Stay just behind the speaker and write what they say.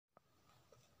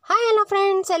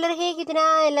Friends, ಎಲ್ಲರೂ ಹೇಗಿದ್ದೀರಾ?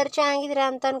 ಎಲ್ಲರೂ ಚೆನ್ನಾಗಿದ್ದೀರಾ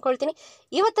ಅಂತ ಅನ್ಕೊಳ್ತೀನಿ.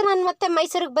 ಇವತ್ತು ನಾನು ಮತ್ತೆ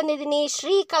ಮೈಸೂರಿಗೆ ಬಂದಿದ್ದೀನಿ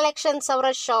ಶ್ರೀ ಕಲೆಕ್ಷನ್ಸ್ ಅವರ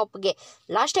ಶಾಪ್ಗೆ.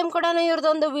 ಲಾಸ್ಟ್ ಟೈಮ್ ಕೂಡ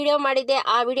ಇವ್ರದ್ದೊಂದು ವಿಡಿಯೋ ಮಾಡಿದ್ದೆ.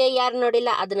 ಆ ವಿಡಿಯೋ ಯಾರು ನೋಡಿಲ್ಲ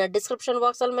ಅದನ್ನು ಡಿಸ್ಕ್ರಿಪ್ಷನ್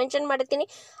ಬಾಕ್ಸಲ್ಲಿ ಮೆನ್ಷನ್ ಮಾಡಿರ್ತೀನಿ.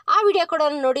 ಆ ವಿಡಿಯೋ ಕೂಡ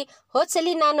ನೋಡಿ.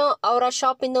 ಹೋದ್ಸಲಿ ನಾನು ಅವರ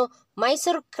ಶಾಪಿಂದು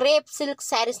ಮೈಸೂರು ಕ್ರೇಪ್ ಸಿಲ್ಕ್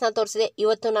ಸ್ಯಾರೀಸ್ನ ತೋರಿಸಿದೆ.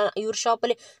 ಇವತ್ತು ನಾನು ಇವ್ರ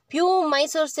ಶಾಪಲ್ಲಿ PU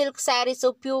Mysuru silk saris,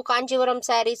 PU Kanchipuram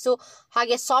saris,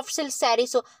 ಹಾಗೆ soft silk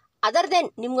saris, other then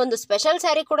ನಿಮ್ಗೊಂದು ಸ್ಪೆಷಲ್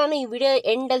ಸ್ಯಾರಿ ಕೂಡ ಈ ವಿಡಿಯೋ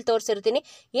ಎಂಡಲ್ಲಿ ತೋರಿಸಿರ್ತೀನಿ.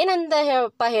 ಏನಂತ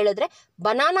ಹೇಳಿದ್ರೆ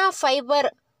ಬನಾನಾ ಫೈಬರ್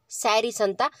ಸ್ಯಾರೀಸ್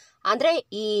ಅಂತ. ಅಂದರೆ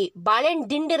ಈ ಬಾಳೆಹಣ್ಣು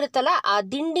ದಿಂಡಿರುತ್ತಲ್ಲ, ಆ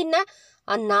ದಿಂಡಿನ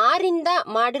ನಾರಿಂದ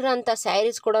ಮಾಡಿರೋಂಥ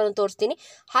ಸ್ಯಾರೀಸ್ ಕೂಡ ತೋರಿಸ್ತೀನಿ.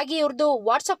 ಹಾಗೆ ಇವ್ರದ್ದು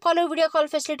ವಾಟ್ಸಪ್ ಕಾಲು, ವಿಡಿಯೋ ಕಾಲ್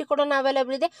ಫೆಸಿಲಿಟಿ ಕೂಡ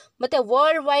ಅವೈಲೇಬಲ್ ಇದೆ. ಮತ್ತು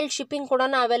ವರ್ಲ್ಡ್ ವೈಡ್ ಶಿಪ್ಪಿಂಗ್ ಕೂಡ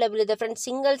ಅವೈಲೇಬಲ್ ಇದೆ ಫ್ರೆಂಡ್ಸ್.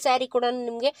 ಸಿಂಗಲ್ ಸ್ಯಾರಿ ಕೂಡ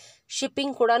ನಿಮಗೆ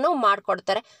ಶಿಪ್ಪಿಂಗ್ ಕೂಡ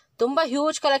ಮಾಡಿಕೊಡ್ತಾರೆ. ತುಂಬ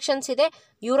ಹ್ಯೂಜ್ ಕಲೆಕ್ಷನ್ಸ್ ಇದೆ.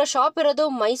 ಇವರ ಶಾಪ್ ಇರೋದು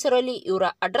ಮೈಸೂರಲ್ಲಿ. ಇವರ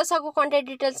ಅಡ್ರೆಸ್ ಹಾಗೂ ಕಾಂಟ್ಯಾಕ್ಟ್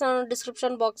ಡೀಟೇಲ್ಸ್ ನಾನು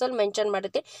ಡಿಸ್ಕ್ರಿಪ್ಷನ್ ಬಾಕ್ಸಲ್ಲಿ ಮೆನ್ಷನ್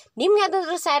ಮಾಡಿರ್ತೀನಿ. ನಿಮ್ಗೆ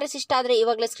ಯಾವುದಾದ್ರೂ ಸ್ಯಾರೀಸ್ ಇಷ್ಟ ಆದರೆ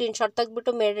ಇವಾಗಲೇ ಸ್ಕ್ರೀನ್ಶಾಟ್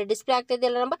ತೆಗೆದುಬಿಟ್ಟು ಮೇಲೆ ಡಿಸ್ಪ್ಲೇ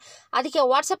ಆಗ್ತಾಯಿದೆಯಲ್ಲ ನಂಬರ್, ಅದಕ್ಕೆ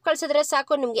ವಾಟ್ಸಪ್ ಕಳಿಸಿದ್ರೆ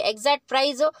ಸಾಕು. ನಿಮಗೆ ಎಕ್ಸಾಕ್ಟ್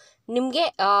ಪ್ರೈಸು ನಿಮಗೆ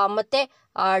ಮತ್ತು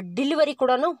ಡೆಲಿವರಿ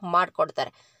ಕೂಡ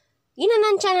ಮಾಡಿಕೊಡ್ತಾರೆ. ಇನ್ನು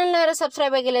ನನ್ನ ಚಾನಲ್ನ ಯಾರು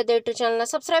ಸಬ್ಸ್ಕ್ರೈಬ್ ಆಗಿಲ್ಲ, ದಯವಿಟ್ಟು ಚಾನಲ್ನ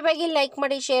ಸಬ್ಸ್ಕ್ರೈಬ್ ಆಗಿ ಲೈಕ್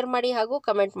ಮಾಡಿ, ಶೇರ್ ಮಾಡಿ ಹಾಗೂ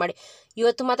ಕಮೆಂಟ್ ಮಾಡಿ.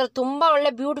 ಇವತ್ತು ಮಾತ್ರ ತುಂಬ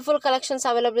ಒಳ್ಳೆ ಬ್ಯೂಟಿಫುಲ್ ಕಲೆಕ್ಷನ್ಸ್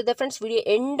ಅವೈಲೇಬಲ್ ಇದೆ ಫ್ರೆಂಡ್ಸ್. ವಿಡಿಯೋ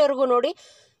ಎಂಡ್ವರೆಗೂ ನೋಡಿ.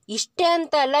 ಇಷ್ಟೇ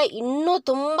ಅಂತ ಅಲ್ಲ, ಇನ್ನೂ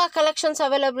ತುಂಬ ಕಲೆಕ್ಷನ್ಸ್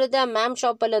ಅವೈಲೇಬಲ್ ಇದೆ ಮ್ಯಾಮ್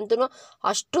ಶಾಪಲ್ಲಿ. ಅಂತೂ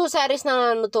ಅಷ್ಟು ಸ್ಯಾರೀಸ್ನ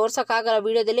ನಾನು ತೋರ್ಸೋಕ್ಕಾಗಲ್ಲ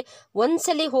ವೀಡಿಯೋದಲ್ಲಿ.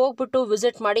 ಒಂದ್ಸಲಿ ಹೋಗ್ಬಿಟ್ಟು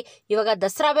ವಿಸಿಟ್ ಮಾಡಿ. ಇವಾಗ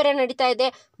ದಸರಾ ಬೇರೆ ನಡೀತಾ ಇದೆ.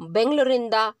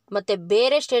 ಬೆಂಗಳೂರಿಂದ ಮತ್ತು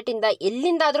ಬೇರೆ ಸ್ಟೇಟಿಂದ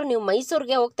ಎಲ್ಲಿಂದಾದರೂ ನೀವು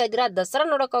ಮೈಸೂರಿಗೆ ಹೋಗ್ತಾ ಇದ್ದೀರಾ, ದಸರಾ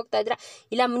ನೋಡೋಕೆ ಹೋಗ್ತಾ ಇದ್ದೀರಾ,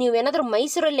 ಇಲ್ಲ ನೀವೇನಾದರೂ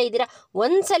ಮೈಸೂರಲ್ಲೇ ಇದ್ದೀರಾ,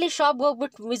 ಒಂದ್ಸಲಿ ಶಾಪ್ಗೆ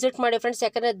ಹೋಗ್ಬಿಟ್ಟು ವಿಸಿಟ್ ಮಾಡಿ ಫ್ರೆಂಡ್ಸ್.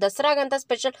 ಯಾಕಂದರೆ ದಸರಾಗಂತ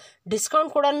ಸ್ಪೆಷಲ್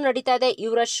ಡಿಸ್ಕೌಂಟ್ ಕೂಡ ನಡೀತಾ ಇದೆ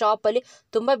ಇವರ ಶಾಪಲ್ಲಿ.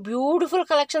 ತುಂಬ ಬ್ಯೂಟಿಫುಲ್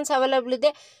ಕಲೆಕ್ಷನ್ಸ್ ಅವೈಲೇಬಲ್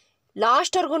ಇದೆ.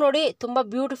 ಲಾಸ್ಟ್ವರೆಗೂ ನೋಡಿ, ತುಂಬ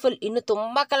ಬ್ಯೂಟಿಫುಲ್. ಇನ್ನು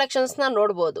ತುಂಬ ಕಲೆಕ್ಷನ್ಸ್ನ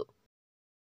ನೋಡ್ಬೋದು.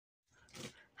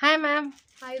 Hi ma'am.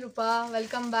 Hi Roopa,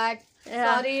 welcome back.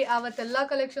 ಸಾರಿ, ಅವತ್ತೆಲ್ಲ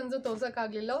ಕಲೆಕ್ಷನ್ಸ್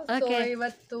ತೋರ್ಸಕ್ಕಾಗ್ಲಿಲ್ಲ. ಸೊ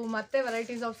ಇವತ್ತು ಮತ್ತೆ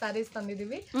ವೆರೈಟೀಸ್ ಆಫ್ ಸ್ಯಾರೀಸ್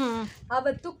ತಂದಿದೀವಿ.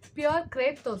 ಅವತ್ತು ಪ್ಯೂರ್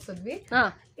ಕ್ರೇಪ್ ತೋರ್ಸಿದ್ವಿ.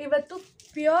 ಇವತ್ತು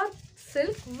ಪ್ಯೂರ್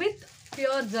ಸಿಲ್ಕ್ ವಿತ್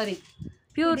ಪ್ಯೂರ್ ಜರಿ.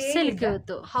 ಪ್ಯೂರ್ ಸಿಲ್ಕ್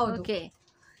ಇವತ್ತು. ಹೌದು,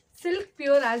 silk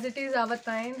pure as it is. ಅವತ್ತ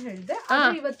ಏನ್ ಹೇಳಿದೆ,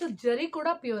 ಆದ್ರೆ ಇವತ್ತು ಜರಿ ಕೂಡ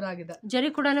ಪ್ಯೂರ್ ಆಗಿದೆ. ಜರಿ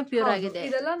ಕೂಡ ಪ್ಯೂರ್ ಆಗಿದೆ.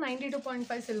 ಇದೆಲ್ಲ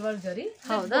 92.5 ಸಿಲ್ವರ್ ಜರಿ,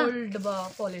 gold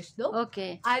polish.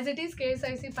 As it is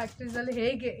KSIC factories ಅಲ್ಲಿ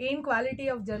ಹೇಗೆ ಏನ್ ಕ್ವಾಲಿಟಿ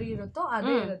ಆಫ್ ಜರಿ ಇರುತ್ತೋ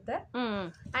ಅದೇ ಇರುತ್ತೆ.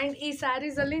 ಅಂಡ್ ಈ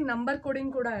ಸ್ಯಾರೀಸ್ ಅಲ್ಲಿ ನಂಬರ್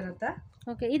ಕೋಡಿಂಗ್ ಕೂಡ ಇರುತ್ತೆ.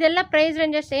 ಓಕೆ, ಇದೆಲ್ಲ ಪ್ರೈಸ್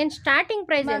ರೇಂಜ್ ಏನು ಸ್ಟಾರ್ಟಿಂಗ್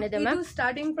ಪ್ರೈಸ್ ಏನಿದೆ ಮ್ಯಾಮ್?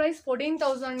 ಸ್ಟಾರ್ಟಿಂಗ್ ಪ್ರೈಸ್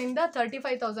 14,000 ಇಂದ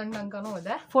 35,000 ತನಕನೂ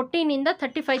ಇದೆ. 14 ಇಂದ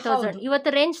 35,000.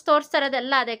 ಇವತ್ತು ರೇಂಜ್ ತೋರಿಸ್ತಾ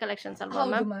ಇರೋದೆಲ್ಲ ಅದೇ ಕಲೆಕ್ಷನ್ಸ್ ಅಲ್ವಾ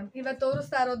ಮ್ಯಾಮ್? ಇವತ್ತು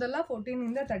ತೋರಿಸ್ತಾ ಇರೋದೆಲ್ಲ 14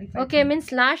 ಇಂದ 35. ಓಕೆ,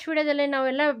 ಮೀನ್ಸ್ ಲಾಸ್ಟ್ ವಿಡಿಯೋದಲ್ಲಿ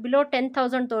ನಾವೆಲ್ಲ ಬಿಲೋ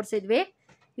 10,000 ತೋರಿಸಿದ್ವಿ.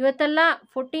 ಇವತ್ತೆಲ್ಲ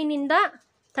 14 ಇಂದ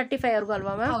 35 ವರೆಗೂ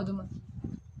ಅಲ್ವಾ ಮ್ಯಾಮ್? ಹೌದು ಮ್ಯಾಮ್.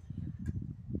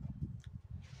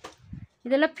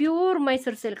 ಇದೆಲ್ಲ ಪ್ಯೂರ್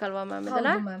ಮೈಸೂರು ಸಿಲ್ಕ್ ಅಲ್ವಾ ಮ್ಯಾಮ್?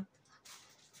 ಇದೆಲ್ಲ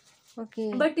ಓಕೆ,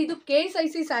 ಬಟ್ ಇದು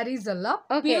KSIC ಸ್ಯಾರೀಸ್ ಅಲ್ಲ,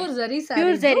 ಪ್ಯೂರ್ ಜರಿ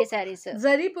ಸ್ಯಾರೀಸ್.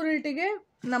 ಜರಿ ಪುರಿಟಿಗೆ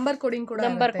ನಂಬರ್ ಕೋಡಿಂಗ್ ಕೂಡ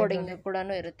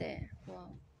ಇರುತ್ತೆ.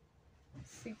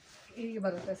 ಈಗ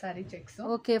ಬರುತ್ತೆ sari cheques.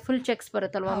 Okay, full cheques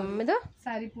ಬರುತ್ತಲ್ವಾ ma'am? ಇದು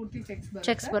ಸ್ಯಾರಿ ಪೂರ್ತಿ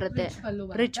ಚೆಕ್ಸ್ ಬರುತ್ತೆ.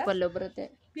 ರಿಚ್ ಪಲ್ಲು ಬರುತ್ತೆ.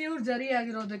 ಪ್ಯೂರ್ ಜರಿ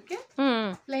ಆಗಿರೋದಕ್ಕೆ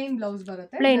ಪ್ಲೇನ್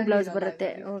ಬ್ಲೌಸ್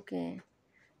ಬರುತ್ತೆ. ಓಕೆ,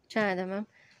 ಚೆನ್ನಾಗಿದೆ ಮ್ಯಾಮ್.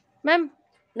 ಮ್ಯಾಮ್,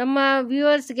 ನಮ್ಮ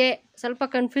ವ್ಯೂವರ್ಸ್ಗೆ ಸ್ವಲ್ಪ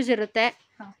ಕನ್ಫ್ಯೂಸ್ ಇರುತ್ತೆ,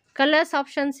 ಕಲರ್ಸ್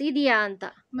ಆಪ್ಷನ್ಸ್ ಇದೆಯಾ ಅಂತ.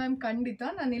 ಮ್ಯಾಮ್ ಖಂಡಿತ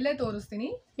ನಾನು ಇಲ್ಲೇ ತೋರಿಸ್ತೀನಿ,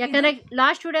 ಯಾಕಂದ್ರೆ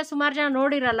ಲಾಸ್ಟ್ ವಿಡಿಯೋ ಸುಮಾರು ಜನ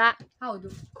ನೋಡಿರಲ್ಲ. ಹೌದು.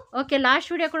 ಓಕೆ,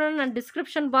 ಲಾಸ್ಟ್ ವಿಡಿಯೋ ಕೂಡ ನಾನು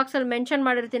ಡಿಸ್ಕ್ರಿಪ್ಷನ್ ಬಾಕ್ಸಲ್ಲಿ ಮೆನ್ಷನ್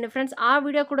ಮಾಡಿರ್ತೀನಿ ಫ್ರೆಂಡ್ಸ್. ಆ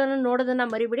ವಿಡಿಯೋ ಕೂಡ ನೋಡೋದನ್ನ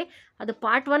ಮರಿಬಿಡಿ. ಅದು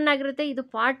ಪಾರ್ಟ್ 1 ಆಗಿರುತ್ತೆ, ಇದು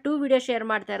ಪಾರ್ಟ್ 2 ವಿಡಿಯೋ ಶೇರ್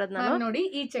ಮಾಡ್ತಾ ಇರೋದು ನಾನು. ನೋಡಿ,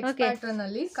 ಈ ಚೆಕ್ಸ್ ಪ್ಯಾಟರ್ನ್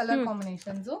ಅಲ್ಲಿ colour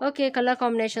combinations. Okay, colour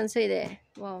combinations ಇದೆ.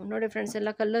 ವಾವ್, ನೋಡಿ ಫ್ರೆಂಡ್ಸ್,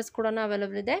 ಎಲ್ಲ ಕಲರ್ಸ್ ಕೂಡ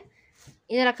ಅವೈಲೇಬಲ್ ಇದೆ.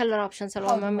 ಇದೆಲ್ಲ ಕಲರ್ ಆಪ್ಷನ್ಸ್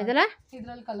ಅಲ್ವಾ ಮ್ಯಾಮ್?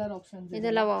 ಇದ್ರಲ್ಲಿ ಕಲರ್ ಆಪ್ಷನ್ಸ್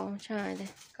ಇದೆಲ್ಲ ವಾವ್ ಚೆನ್ನಾಗಿದೆ.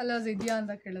 ಕಲರ್ಸ್ ಇದೆಯಾ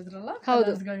ಅಂತ ಕೇಳಿದ್ರಲ್ಲ,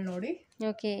 ಕಲರ್ಸ್ಗಳು ನೋಡಿ.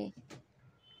 ಓಕೆ,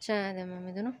 ಚೆನ್ನಾಗಿದೆ ಮ್ಯಾಮ್.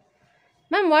 ಇದನ್ನು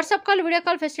ಮ್ಯಾಮ್ ವಾಟ್ಸಪ್ ಕಾಲ್, ವಿಡಿಯೋ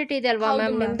ಕಾಲ್ ಫೆಸಿಲಿಟಿ ಇದೆ ಅಲ್ವಾ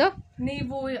ಮ್ಯಾಮ್ ನಿಮ್ದು?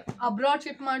 ನೀವು ಅಬ್ರಾಡ್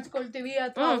ಶಿಪ್ ಮಾಡಿಸ್ಕೊಳ್ತೀವಿ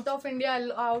ಅಥವಾ out of India,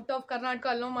 out of Karnataka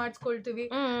ಅಲ್ಲೋ ಮಾಡಿಸ್ಕೊಳ್ತೀವಿ.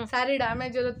 ಸ್ಯಾರಿ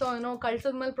ಡ್ಯಾಮೇಜ್ ಇರುತ್ತೋ ಏನೋ,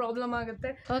 ಕಳ್ಸದ್ಮೇಲೆ ಪ್ರಾಬ್ಲಮ್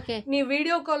ಆಗುತ್ತೆ. ನೀವು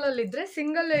ವಿಡಿಯೋ ಕಾಲ್ ಅಲ್ಲಿ ಇದ್ರೆ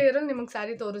ಸಿಂಗಲ್ ಲೇಯರ್ ನಿಮಗೆ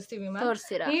ಸ್ಯಾರಿ ತೋರಿಸ್ತೀವಿ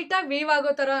ಮ್ಯಾಮ್. ನೀಟಾಗಿ ವೀವ್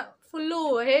ಆಗೋ ತರ ಫುಲ್ಲು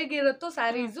ಹೇಗಿರುತ್ತೋ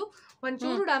ಸ್ಯಾರೀಸು,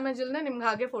 ಒಂಚೂರು ಡ್ಯಾಮೇಜ್ ಇಲ್ಲ ನಿಮ್ಗೆ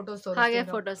ಹಾಗೆ ಫೋಟೋಸ್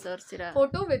ತೋರಿಸ್ತೀರಾ.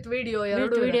 ಫೋಟೋ ವಿತ್ ವಿಡಿಯೋ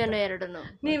ಎರಡು.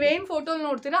 ನೀವೇನ್ ಫೋಟೋ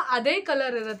ನೋಡ್ತೀರಾ ಅದೇ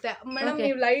ಕಲರ್ ಇರುತ್ತೆ ಮೇಡಮ್.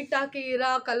 ನೀವು ಲೈಟ್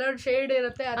ಹಾಕಿರಾ, ಕಲರ್ ಶೇಡ್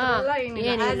ಇರುತ್ತೆ, ಅದೆಲ್ಲ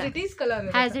ಏನಿಲ್ಲ, ಆಸ್ ಇಟ್ ಈಸ್ ಕಲರ್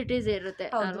ಇರುತ್ತೆ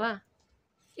ಅಲ್ವಾ?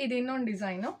 ಇದು ಇನ್ನೊಂದು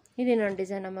ಡಿಸೈನ್.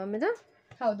 ಮ್ಯಾಮ್ ಇದು?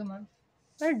 ಹೌದು ಮ್ಯಾಮ್,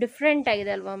 ಡಿಫ್ರೆಂಟ್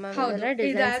ಆಗಿದೆ ಅಲ್ವಾ ಮ್ಯಾಮ್?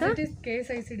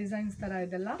 KSIC ಡಿಸೈನ್ಸ್ ತರ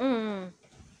ಇದೆಲ್ಲ.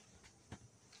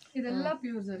 ಇದೆಲ್ಲ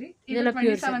ಪ್ಯೂರ್ ಜರಿ. ಇದೆಲ್ಲ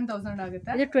 27,000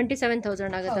 ಆಗುತ್ತೆ. ಇದು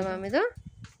 27,000 ಆಗುತ್ತೆ ಮ್ಯಾಮ್. ಇದು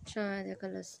ಚೆನ್ನಾಗಿದೆ,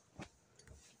 ಕಲರ್ಸ್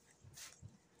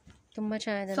ತುಂಬಾ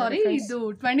ಚೆನ್ನಾಗಿದೆ. ಸಾರಿ, ಇದು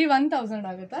 21,000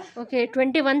 ಆಗುತ್ತೆ. ಓಕೆ,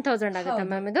 21,000 ಆಗುತ್ತೆ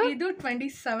ಮ್ಯಾಮ್. ಇದು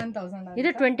 27,000 ಆಗುತ್ತೆ. ಇದು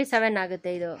 27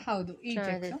 ಆಗುತ್ತೆ. ಇದು ಹೌದು, ಈ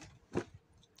ಚೆಕ್ಸ್.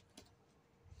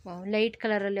 ವಾವ್, ಲೈಟ್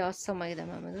ಕಲರ್ ಅಲ್ಲಿ ಆಸಮ್ ಆಗಿದೆ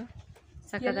ಮ್ಯಾಮ್. ಇದು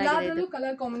ಸಕ್ಕತ್ತಾಗಿದೆ ಎಲ್ಲಾದ್ರಲ್ಲೂ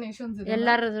ಕಲರ್ ಕಾಂಬಿನೇಷನ್ಸ್ ಇದೆ.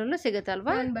 ಎಲ್ಲರದ್ರಲ್ಲೂ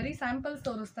ಸಿಗುತ್ತಲ್ವಾ? ನಾನು ಬರೀ ಸ್ಯಾಂಪಲ್ಸ್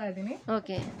ತೋರಿಸ್ತಾ ಇದ್ದೀನಿ.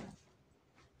 ಓಕೆ,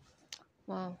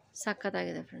 ವಾವ್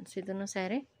ಸಕ್ಕತ್ತಾಗಿದೆ ಫ್ರೆಂಡ್ಸ್. ಇದನ್ನು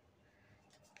ಸ್ಯಾರಿ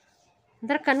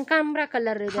ಒಂಥರ ಕನಕಾಂಬ್ರ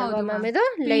ಕಲರ್ ಇದೆ ಅಲ್ವಾ ಮ್ಯಾಮ್? ಇದು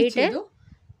ಲೈಟ್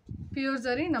ಪ್ಯೂರ್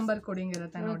ಜರಿ ನಂಬರ್ ಕೋಡಿಂಗ್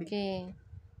ಇರುತ್ತೆ ನೋಡಿ. ಓಕೆ,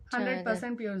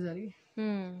 100% ಪ್ಯೂರ್ ಜರಿ.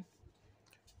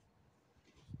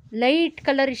 ಲೈಟ್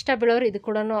ಕಲರ್ ಇಷ್ಟ ಬೀಳೋರು ಇದು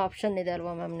ಕೂಡ ಆಪ್ಷನ್ ಇದೆ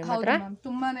ಅಲ್ವಾ ಮ್ಯಾಮ್ ನಿಮ್ಮ ಹತ್ರ?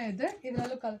 ತುಂಬಾನೇ ಇದೆ.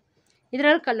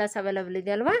 ಇದ್ರಲ್ಲಿ ಕಲರ್ಸ್ ಅವೈಲೇಬಲ್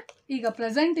ಇದೆ ಅಲ್ವಾ? ಈಗ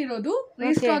ಪ್ರೆಸೆಂಟ್ ಇರೋದು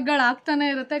ರೀಸ್ಟಾಕ್ ಗಳು ಆಗ್ತಾನೆ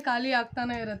ಇರುತ್ತೆ, ಖಾಲಿ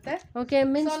ಆಗ್ತಾನೆ ಇರುತ್ತೆ. ಓಕೆ,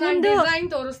 ಮೀನ್ಸ್ ನಾನು ಡಿಸೈನ್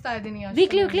ತೋರಿಸ್ತಾ ಇದ್ದೀನಿ.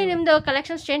 ವೀಕ್ಲಿ ನಿಮ್ದು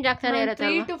ಕಲೆಕ್ಷನ್ಸ್ ಚೇಂಜ್ ಆಗ್ತಾನೆ ಇರುತ್ತೆ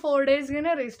 3 to 4 days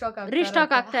ಗೆನೇ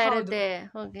ರೀಸ್ಟಾಕ್ ಆಗ್ತಾ ಇರುತ್ತೆ.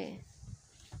 ಓಕೆ,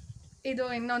 ಇದು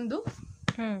ಇನ್ನೊಂದು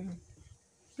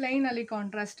ಪ್ಲೇನ್ ಅಲ್ಲಿ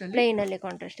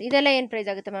ಕಾಂಟ್ರಾಸ್ಟ್ ಇದೆಲ್ಲ ಏನ್ ಪ್ರೈಸ್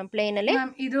ಆಗುತ್ತೆ ಮ್ಯಾಮ್? ಪ್ಲೇನ್ ಅಲ್ಲಿ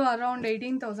ಇದು ಅರೌಂಡ್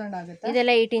 18,000 ಆಗುತ್ತೆ.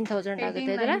 ಇದೆಲ್ಲ 18,000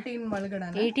 ಆಗುತ್ತೆ. ಇದೆಲ್ಲ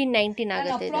 18-19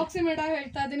 ಆಗುತ್ತೆ. ಅಪ್ರಾಕ್ಸಿಮೇಟ್ ಆಗಿ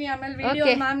ಹೇಳ್ತಾ ಇದೀನಿ. ಆಮೇಲೆ ವಿಡಿಯೋ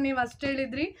ಮ್ಯಾಮ್ ನೀವು ಅಷ್ಟೇ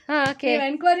ಹೇಳಿದ್ರಿ, ನೀವು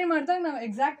ಎನ್ಕ್ವೈರಿ ಮಾಡಿದಾಗ ನಾವು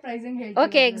ಎಕ್ಸಾಕ್ಟ್ ಪ್ರೈಸಿಂಗ್ ಹೇಳ್ತೀವಿ.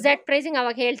 ಓಕೆ, ಎಕ್ಸಾಕ್ಟ್ ಪ್ರೈಸಿಂಗ್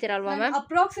ಅವಾಗ ಹೇಳ್ತೀರಲ್ವಾ ಮ್ಯಾಮ್?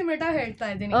 ಅಪ್ರಾಕ್ಸಿಮೇಟ್ ಆಗಿ ಹೇಳ್ತಾ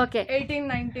ಇದ್ದೀನಿ. ಓಕೆ,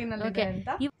 18-19 ಅಲ್ಲಿ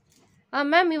ಅಂತ.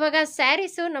 ಮ್ಯಾಮ್ ಇವಾಗ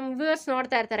ಸ್ಯಾರೀಸ್ ನಮ್ಮ ವ್ಯೂವರ್ಸ್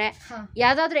ನೋಡ್ತಾ ಇರ್ತಾರೆ,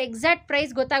 ಯಾವ್ದಾದ್ರು exact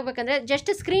price ಗೊತ್ತಾಗ್ಬೇಕಂದ್ರೆ just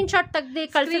screen shot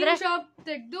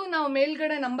ತೆಗೆದು ನಾವು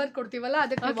ಮೇಲ್ಗಡೆ ನಂಬರ್ ಕೊಡ್ತೀವಲ್ಲ,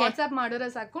 ಅದಕ್ಕೆ ವಾಟ್ಸ್ಆಪ್ ಮಾಡಿದ್ರೆ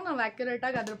ಸಾಕು, ನಾವು ಅಕ್ಯುರೇಟ್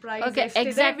ಆಗಿ ಅದ್ರ ಪ್ರೈಸ್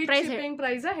ಎಕ್ಸಾಕ್ಟ್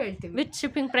ಪ್ರೈಸ್ ಹೇಳ್ತೀವಿ. ವಿತ್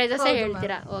ಶಿಪ್ಪಿಂಗ್ ಪ್ರೈಸಸ್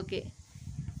ಹೇಳ್ತೀರಾ? ಓಕೆ,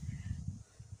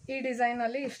 ಈ ಡಿಸೈನ್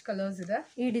ಅಲ್ಲಿ ಇಷ್ಟು ಕಲರ್ಸ್ ಇದೆ.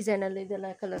 ಈ ಡಿಸೈನ್ ಅಲ್ಲಿ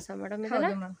ಇದೆಲ್ಲ ಕಲರ್ಸ್ ಮೇಡಮ್?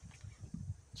 ಇದೆಲ್ಲ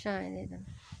ಚೆನ್ನಾಗಿದೆ.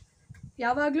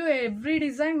 ಯಾವಾಗ್ಲೂ every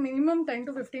design minimum 10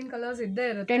 to 15 colours ಇದ್ದೇ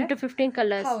ಇರುತ್ತೆ. 10 to 15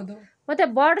 ಕಲರ್ಸ್. ಹೌದು. ಮತ್ತೆ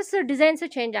ಬಾರ್ಡರ್ಸ್ ಡಿಸೈನ್ಸ್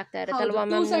ಚೇಂಜ್ ಆಗ್ತಾ ಇರುತ್ತೆ ಅಲ್ವಾ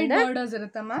ಮ್ಯಾಮ್? 2 ಸೈಡ್ ಬಾರ್ಡರ್ಸ್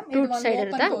ಇರುತ್ತೆ ಮ್ಯಾಮ್. ಟೂ ಸೈಡ್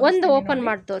ಇರುತ್ತೆ. ಒಂದು ಓಪನ್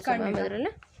ಮಾಡಿ ತೋರಿಸಿ ಮ್ಯಾಮ್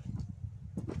ಇದರಲ್ಲಿ.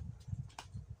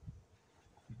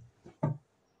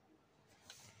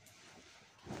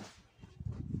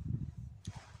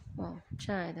 ವಾವ್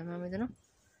ಚೆನ್ನಾಗಿದೆ ಮ್ಯಾಮ್. ಇದನ್ನು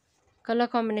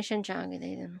ಕಲರ್ ಕಾಂಬಿನೇಷನ್ ಚೆನ್ನಾಗಿದೆ.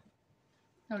 ಇದನ್ನು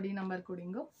ನೋಡಿ ನಂಬರ್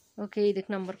ಕೋಡಿಂಗು. ಓಕೆ,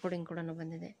 ಇದಕ್ಕೆ ನಂಬರ್ ಕೋಡಿಂಗ್ ಕೂಡ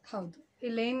ಬಂದಿದೆ. ಹೌದು,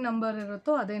 ಇಲ್ಲಿ ಏನ್ ನಂಬರ್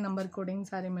ಇರುತ್ತೋ ಅದೇ ನಂಬರ್ ಕೋಡಿಂಗ್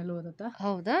ಸಾರಿ ಮೇಲೂ ಇರುತ್ತೆ.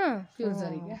 ಹೌದಾ?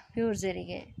 ಪ್ಯೂರ್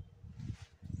ಜರಿಗೆ.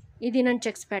 ಇದು ಇನ್ನೊಂದು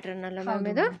ಚೆಕ್ಸ್ ಪ್ಯಾಟರ್ನ್ ಅಲ್ಲ ಮ್ಯಾಮ್?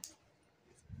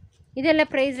 ಇದೆಲ್ಲ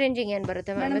ಪ್ರೈಸ್ ರೇಂಜಿಂಗ್ ಏನು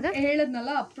ಬರುತ್ತೆ ಮ್ಯಾಮ್? ಇದು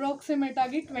ಹೇಳಿದ್ನಲ್ಲ ಅಪ್ರಾಕ್ಸಿಮೇಟ್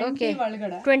ಆಗಿ 20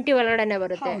 ಒಳಗಡೆ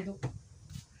ಬರುತ್ತೆ.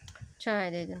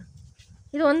 ಚೆನ್ನಾಗಿದೆ.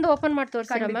 ಇದು ಒಂದು ಓಪನ್ ಮಾಡಿ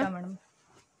ತೋರಿಸ್ತೀರಾ ಮ್ಯಾಮ್?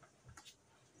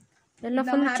 ಎಲ್ಲ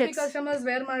ಫುಲ್ ಚೆಕ್ಸ್. ಕಸ್ಟಮರ್ಸ್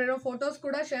ವೇರ್ ಮಾಡಿರೋ ಫೋಟೋಸ್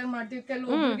ಕೂಡ ಶೇರ್ ಮಾಡ್ತೀವಿ.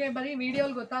 ಕೆಲವೊಬ್ಬರಿಗೆ ಬರೀ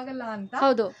ವಿಡಿಯೋಲ್ ಗೊತ್ತಾಗಲ್ಲ ಅಂತ.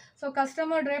 ಹೌದು. ಸೊ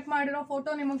ಕಸ್ಟಮರ್ ಡ್ರೇಪ್ ಮಾಡಿರೋ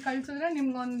ಫೋಟೋ ನಿಮಗೆ ಕಳ್ಸಿದ್ರೆ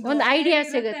ನಿಮ್ಗೊಂದು ಐಡಿಯಾ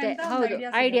ಸಿಗುತ್ತೆ. ಹೌದು,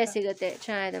 ಐಡಿಯಾ ಸಿಗುತ್ತೆ.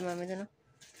 ಚೆನ್ನಾಗಿದೆ ಮ್ಯಾಮ್. ಇದನ್ನು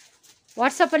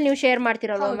ವಾಟ್ಸಪ್ ಅಲ್ಲಿ ನೀವು ಶೇರ್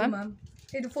ಮಾಡ್ತೀರಲ್ವಾ ಮ್ಯಾಮ್?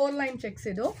 ಇದು 4 ಲೈನ್ ಚೆಕ್ಸ್.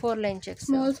 ಇದು 4 ಲೈನ್ ಚೆಕ್ಸ್,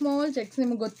 ಸ್ಮಾಲ್ ಚೆಕ್ಸ್.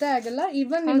 ನಿಮ್ಗೆ ಗೊತ್ತೇ ಆಗಲ್ಲ,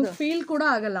 ಈವನ್ ನಿಮ್ಗೆ ಫೀಲ್ ಕೂಡ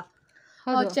ಆಗಲ್ಲ.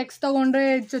 ಚೆಕ್ಸ್ ತಗೊಂಡ್ರೆ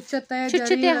ಚುಚ್ಚುತ್ತೆ.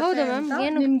 ಹೌದು ಮ್ಯಾಮ್,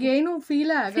 ನಿಮ್ಗೆ ಏನು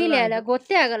ಫೀಲ್ ಆಗಲ್ಲ,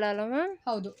 ಗೊತ್ತೇ ಆಗಲ್ಲ ಅಲ್ಲ ಮ್ಯಾಮ್?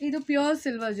 ಹೌದು, ಇದು ಪ್ಯೂರ್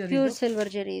ಸಿಲ್ವರ್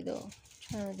ಜರಿ. ಇದು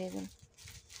ಚೆನ್ನಾಗಿದೆ.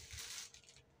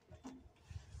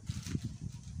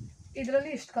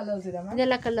 ಇದರಲ್ಲಿ ಇಷ್ಟು ಕಲರ್ಸ್ ಇದೆ ಮ್ಯಾಮ್.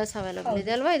 ಇದೆಲ್ಲ ಕಲರ್ಸ್ ಅವೈಲೇಬಲ್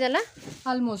ಇದೆ ಅಲ್ವಾ? ಇದೆಲ್ಲ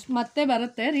ಆಲ್ಮೋಸ್ಟ್ ಮತ್ತೆ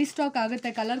ಬರುತ್ತೆ, ರೀಸ್ಟಾಕ್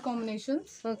ಆಗುತ್ತೆ ಕಲರ್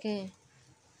ಕಾಂಬಿನೇಷನ್ಸ್. ಓಕೆ,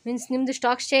 ಮೀನ್ಸ್ ನಿಮ್ದು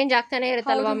ಸ್ಟಾಕ್ ಚೇಂಜ್ ಆಗ್ತಾನೆ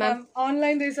ಇರುತ್ತಲ್ವಾ ಮ್ಯಾಮ್?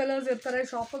 ಆನ್ಲೈನ್ ರೀಸೆಲ್ಲರ್ಸ್ ಇರ್ತಾರೆ,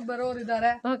 ಶಾಪಿಗೆ ಬರೋರು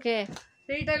ಇದ್ದಾರೆ, ಓಕೆ,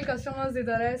 ರಿಟೇಲ್ ಕಸ್ಟಮರ್ಸ್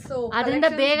ಇದ್ದಾರೆ. ಸೊ ಅದರಿಂದ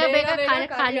ಬೇಗ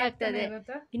ಖಾಲಿ ಆಗ್ತದೆ.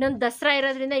 ಇನ್ನೊಂದು ದಸರಾ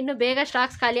ಇರೋದ್ರಿಂದ ಇನ್ನು ಬೇಗ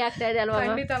ಸ್ಟಾಕ್ಸ್ ಖಾಲಿ ಆಗ್ತಾ ಇದೆ ಅಲ್ವಾ?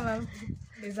 ಖಂಡಿತ ಮ್ಯಾಮ್.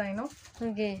 ಡಿಸೈನು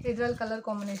ಓಕೆ, ಇದ್ರಲ್ಲಿ ಕಲರ್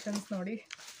ಕಾಂಬಿನೇಷನ್ಸ್ ನೋಡಿ.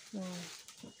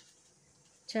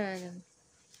 ಚೆನ್ನಾಗಿದೆ.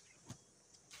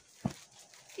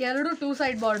 2 2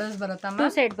 ಸೈಡ್ ಬಾರ್ಡರ್ಸ್ ಬರುತ್ತೆ ಮ್ಯಾಮ್.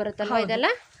 2 ಸೈಡ್ ಬರುತ್ತಲ್ವಾ?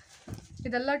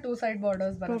 ಇದೆಲ್ಲ 2 ಸೈಡ್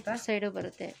ಬಾರ್ಡರ್ಸ್ ಬರುತ್ತೆ. ಸೈಡ್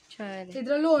ಬರುತ್ತೆ. ಚೆನ್ನಾಗಿದೆ.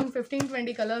 ಇದರಲ್ಲೂ ಒಂದು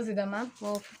 15-20 ಕಲರ್ಸ್ ಇದೆ ಮ್ಯಾಮ್.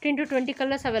 15 to 20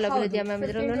 ಕಲರ್ಸ್ ಅವೈಲೇಬಲ್ ಇದೆಯಾ ಮ್ಯಾಮ್?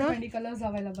 ಇದರಲ್ಲೂ 20 ಕಲರ್ಸ್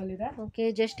ಅವೈಲೇಬಲ್ ಇದೆ. ಓಕೆ,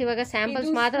 ಜಸ್ಟ್ ಇವಾಗ ಸ್ಯಾಂಪಲ್ಸ್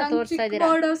ಮಾತ್ರ ತೋರಿಸ್ತಾ ಇದ್ದೀರಾ.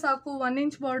 ಬಾರ್ಡರ್ ಸಾಕು, 1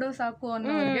 ಇಂಚ್ ಬಾರ್ಡರ್ ಸಾಕು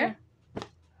ಅನ್ನೋರಿಗೆ.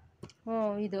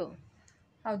 ಇದು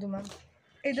ಹೌದು ಮ್ಯಾಮ್.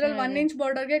 ಇದರಲ್ಲಿ 1 ಇಂಚ್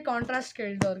ಬಾರ್ಡರ್ಗೆ ಕಾಂಟ್ರಾಸ್ಟ್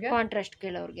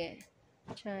ಕೇಳೋರಿಗೆ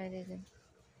ಚೆನ್ನಾಗಿದೆ.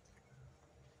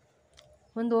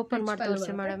 ಒಂದು ಓಪನ್ ಮಾಡಿ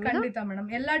ತೋರಿಸಿ ಮೇಡಮ್. ಖಂಡಿತ ಮೇಡಮ್,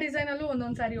 ಎಲ್ಲಾ ಡಿಸೈನ್ ಅಲ್ಲೂ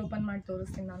ಒಂದೊಂದು ಸಾರಿ ಓಪನ್ ಮಾಡಿ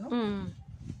ತೋರಿಸ್ತೀನಿ ನಾನು.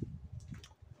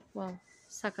 ವಾವ್,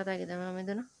 ಸಖತ್ತಾಗಿದೆ ಮ್ಯಾಮ್.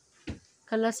 ಇದನ್ನು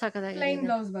ಕಲರ್ ಸಖತ್ತಾಗಿದೆ. ಪ್ಲೈನ್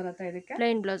ಬ್ಲೌಸ್ ಬರುತ್ತೆ ಇದಕ್ಕೆ.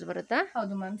 ಪ್ಲೈನ್ ಬ್ಲೌಸ್ ಬರುತ್ತಾ?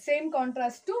 ಹೌದು ಮ್ಯಾಮ್. ಸೇಮ್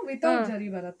ಕಾಂಟ್ರಾಸ್ಟ್ ವಿತೌಟ್ ಜರಿ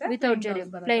ಬರುತ್ತೆ. ವಿತೌಟ್ ಜರಿ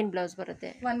ಪ್ಲೈನ್ ಬ್ಲೌಸ್ ಬರುತ್ತೆ.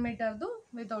 1 ಮೀಟರ್ದು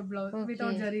ವಿತೌಟ್ ಬ್ಲೌಸ್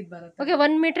ವಿತೌಟ್ ಜರಿ ಬರುತ್ತೆ. ಓಕೆ,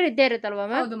 1 ಮೀಟರ್ ಇದ್ದೇ ಇರುತ್ತಲ್ವಾ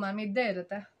ಮ್ಯಾಮ್? ಹೌದು ಮ್ಯಾಮ್, ಇದ್ದೇ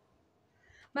ಇರುತ್ತೆ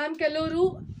ಮ್ಯಾಮ್. ಕೆಲವರು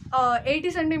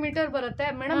 80 ಸೆಂಟಿಮೀಟರ್ ಬರುತ್ತೆ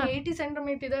ಮೇಡಮ್. 80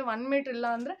 ಸೆಂಟಿಮೀಟರ್ ಇದೆ, 1 ಮೀಟರ್ ಇಲ್ಲ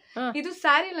ಅಂದ್ರೆ ಇದು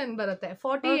ಸ್ಯಾರಿ ಲೆಂತ್ ಬರುತ್ತೆ.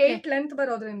 48 ಲೆಂತ್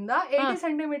ಬರೋದ್ರಿಂದ 80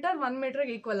 ಸೆಂಟಿಮೀಟರ್ 1 ಮೀಟರ್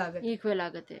ಈಕ್ವಲ್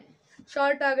ಆಗುತ್ತೆ.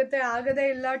 ಶಾರ್ಟ್ ಆಗುತ್ತೆ, ಆಗದೇ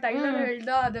ಇಲ್ಲ, ಟೈಲರ್ ಹೇಳ್ದ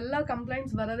ಅದೆಲ್ಲ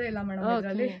ಕಂಪ್ಲೇಂಟ್ಸ್ ಬರೋದೇ ಇಲ್ಲ ಮೇಡಮ್.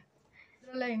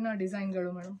 ಇದರಲ್ಲಿ ಇನ್ನೂ ಡಿಸೈನ್ಗಳು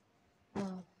ಮೇಡಮ್.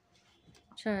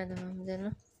 ಚೆನ್ನಾಗಿದೆ ಮ್ಯಾಮ್. ಇದೆಲ್ಲ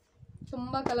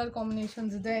ತುಂಬಾ ಕಲರ್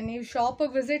ಕಾಂಬಿನೇಷನ್ಸ್ ಇದೆ. ನೀವು ಶಾಪ್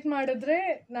ವಿಸಿಟ್ ಮಾಡಿದ್ರೆ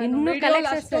ನಾನು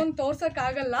ಅಷ್ಟೊಂದು ತೋರ್ಸಕ್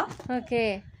ಆಗಲ್ಲ. ಓಕೆ,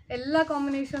 ಎಲ್ಲ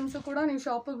ಕಾಂಬಿನೇಷನ್ಸ್ ಕೂಡ ನೀವು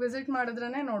ಶಾಪಿಗೆ ವಿಸಿಟ್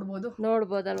ಮಾಡಿದ್ರೇನೆ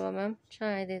ನೋಡ್ಬೋದಲ್ವಾ ಮ್ಯಾಮ್?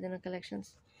 ಚೆನ್ನಾಗಿದೆ. ಇದನ್ನ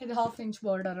ಕಲೆಕ್ಷನ್ಸ್. ಇದು 1/2 ಇಂಚ್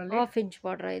ಬಾರ್ಡರ್ ಅಲ್ಲಿ. 1/2 ಇಂಚ್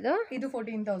ಬಾರ್ಡರ್. ಇದು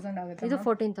 14,000 ಆಗುತ್ತೆ. ಇದು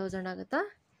 14,000 ಆಗುತ್ತಾ?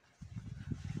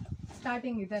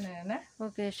 ಸ್ಟಾರ್ಟಿಂಗ್ ಇದೆನೇ.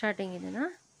 ಓಕೆ, ಸ್ಟಾರ್ಟಿಂಗ್ ಇದೆನಾ?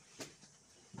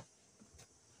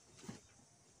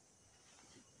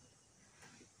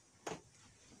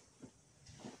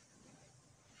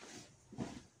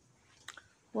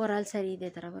 ಓವರಾಲ್ ಸ್ಯಾರಿ ಇದೇ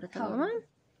ತರ ಬರುತ್ತೆ ಮ್ಯಾಮ್.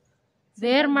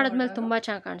 ವೇರ್ ಮಾಡಿದ್ಮೇಲೆ ತುಂಬಾ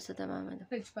ಚೆನ್ನಾಗಿ ಕಾಣಿಸುತ್ತೆ ಮ್ಯಾಮ್. ಅದು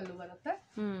ರಿಚ್ ಪಲ್ಲು ಬರುತ್ತೆ,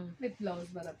 ವಿತ್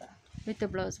ಬ್ಲೌಸ್ ಬರುತ್ತೆ. ವಿತ್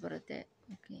ಬ್ಲೌಸ್ ಬರುತ್ತೆ.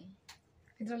 ಓಕೆ,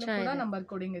 ಇದರಲ್ಲೂ ಕೂಡ ನಂಬರ್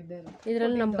ಕೋಡಿಂಗ್ ಇದ್ದೇ ಇರುತ್ತೆ.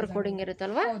 ಇದರಲ್ಲಿ ನಂಬರ್ ಕೋಡಿಂಗ್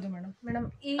ಇರುತ್ತಲ್ವಾ? ಹೌದು ಮೇಡಮ್. ಮೇಡಮ್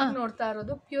ಈಗ ನೋಡ್ತಾ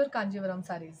ಇರೋದು ಪ್ಯೂರ್ ಕಾಂಜೀವರಂ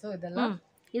ಸಾರೀಸ್.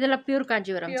 ಇದೆಲ್ಲ pure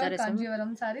Kanjeevaram saris.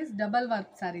 Kanjeevaram saris double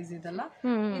work saris ಇದೆಲ್ಲ.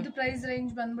 ಇದು ಪ್ರೈಸ್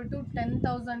ರೇಂಜ್ ಬಂದ್ಬಿಟ್ಟು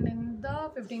 10,000 ಇಂದ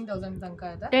 15,000 ತನಕ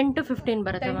ಇದೆ. 10 to 15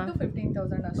 ಬರುತ್ತೆ ಮ್ಯಾಮ್. 10 to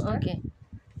 15,000 ಅಷ್ಟೇ. Okay,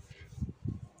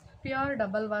 pure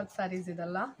double work saris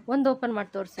ಇದೆಲ್ಲ. ಒಂದು ಓಪನ್ ಮಾಡಿ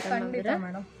ತೋರಿಸ್ತೀರಾ? ಖಂಡಿತ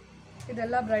ಮೇಡಮ್.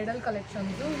 ಇದೆಲ್ಲ bridal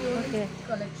collections,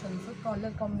 collections,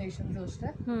 colour combinations ಅಷ್ಟೇ.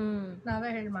 ನಾವೇ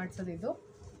ಹೇಳಿ ಮಾಡ್ಸೋದು ಇದು.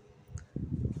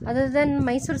 ಅದರ್ ದೆನ್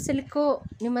ಮೈಸೂರು ಸಿಲ್ಕು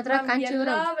ನಿಮ್ಮ ಹತ್ರ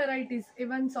ಕಾಂಚೀವರಂ ಎಲ್ಲಾ ವೆರೈಟೀಸ್,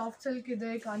 ಇವನ್ ಸಾಫ್ಟ್ ಸಿಲ್ಕ್ ಇದೆ,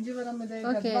 ಕಾಂಜೀವರಂ ಇದೆ,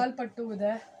 ಗದ್ವಾಲ್ ಪಟ್ಟು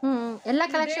ಇದೆ. ಎಲ್ಲ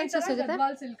ಕಲೆಕ್ಷನ್ಸ್ ಸಿಗುತ್ತೆ.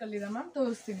 ಗದ್ವಾಲ್ ಸಿಲ್ಕ್ ಅಲ್ಲಿ ಇದೆ ಮ್ಯಾಮ್,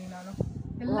 ತೋರಿಸ್ತೀನಿ ನಾನು.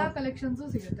 ಎಲ್ಲಾ ಕಲೆಕ್ಷನ್ಸ್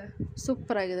ಸಿಗುತ್ತೆ.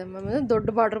 ಸೂಪರ್ ಆಗಿದೆ ಮ್ಯಾಮ್. ದೊಡ್ಡ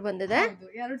ಬಾರ್ಡರ್ ಬಂದಿದೆ,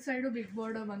 ಎರಡು ಸೈಡು ಬಿಗ್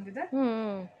ಬಾರ್ಡರ್ ಬಂದಿದೆ.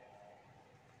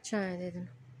 ಚೆನ್ನಾಗಿದೆ. ಇದು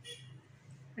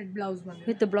ರೆಡ್ ಬ್ಲೌಸ್ ಬಂದಿದೆ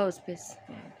ವಿತ್ ಬ್ಲೌಸ್ ಪೀಸ್.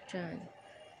 ಚೆನ್ನಾಗಿದೆ,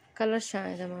 ಕಲರ್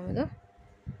ಚೆನ್ನಾಗಿದೆ ಮ್ಯಾಮ್. ಇದು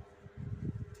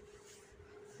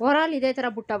ಓವರಾಲ್ ಇದೇ ತರ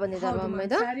ಬುಟ್ಟ ಬಂದಿದೆ ಅಲ್ವಾ ಮ್ಯಾಮ್?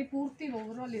 ಇದು ಸ್ಯಾರಿ ಪೂರ್ತಿ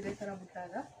ಓವರಾಲ್ ಇದೇ ತರ ಬುಟ್ಟ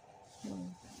ಇದೆ.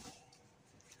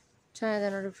 ಚೆನ್ನಾಗಿದೆ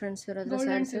ನೋಡಿ friends. ಇರೋದ್ರ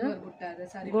saris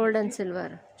gold and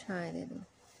silver ಚೆನ್ನಾಗಿದೆ. ಇದು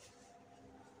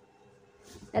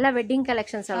ಎಲ್ಲ ವೆಡ್ಡಿಂಗ್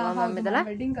ಕಲೆಕ್ಷನ್ಸ್ ಅಲ್ವಾ ಮ್ಯಾಮ್? ಇದೆಲ್ಲ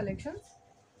ವೆಡ್ಡಿಂಗ್ ಕಲೆಕ್ಷನ್ಸ್.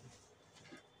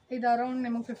 ಇದು ಅರೌಂಡ್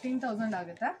ನಿಮಗೆ 15,000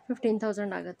 ಆಗುತ್ತೆ.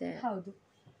 15,000 ಆಗುತ್ತೆ. ಹೌದು.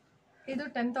 ಇದು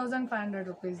 10,500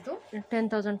 ರುಪೀಸ್ದು.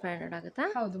 10,500 ಆಗುತ್ತಾ?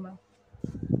 ಹೌದು ma'am.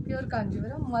 Pure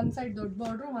Kanjeevaram. One side ದೊಡ್ಡ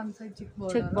ಬಾರ್ಡ್ರು, ಒನ್ ಸೈಡ್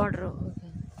ಚಿಕ್ಕ ಬಾರ್ಡ್ರು.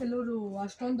 ಕೆಲವರು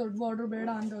ಅಷ್ಟೊಂದು ದೊಡ್ಡ ಬಾರ್ಡ್ರು ಬೇಡ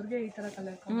ಅಂದವ್ರಿಗೆ ಈ ತರ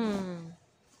ಕಲರ್.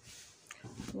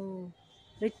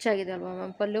 ರಿಚ್ ಆಗಿದೆ ಅಲ್ವಾ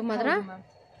ಮ್ಯಾಮ್? ಪಲ್ಲು ಮಾತ್ರ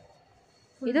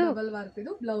ಇದು ಡಬಲ್ ವರ್ಕ್.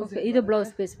 ಇದು ಬ್ಲೌಸ್. ಇದು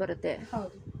ಬ್ಲೌಸ್ ಪೀಸ್ ಬರುತ್ತೆ.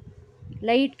 ಹೌದು.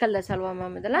 ಲೈಟ್ ಕಲರ್ಸ್ ಅಲ್ವಾ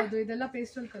ಮ್ಯಾಮ್ ಇದೆಲ್ಲ? ಹೌದು, ಇದೆಲ್ಲ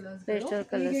pastel colours. Pastel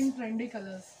colours, trendy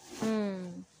colours.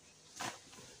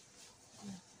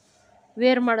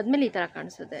 Wear ಮಾಡಿದ್ಮೇಲೆ ಈ ತರ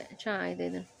ಕಾಣಿಸುತ್ತೆ. ಚೆನ್ನಾಗಿದೆ.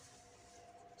 ಇದು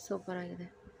ಸೂಪರ್ ಆಗಿದೆ.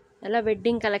 ಎಲ್ಲ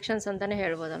ವೆಡ್ಡಿಂಗ್ ಕಲೆಕ್ಷನ್ಸ್ ಅಂತಾನೆ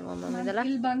ಹೇಳ್ಬೋದಲ್ವಾ ಮ್ಯಾಮ್? ಇದೆಲ್ಲ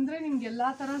ಇಲ್ಲಿ ಬಂದ್ರೆ ನಿಮ್ಗೆ ಎಲ್ಲಾ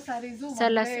ತರ ಸ್ಯಾರೀಸು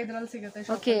ಇದ್ರಲ್ಲಿ ಸಿಗುತ್ತೆ.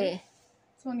 ಓಕೆ,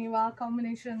 ಸೊ ನೀವು ಆ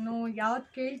ಕಾಂಬಿನೇಷನ್ ಯಾವ್ದು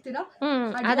ಕೇಳ್ತೀರಾ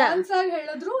ಅಡ್ವಾನ್ಸ್ ಆಗಿ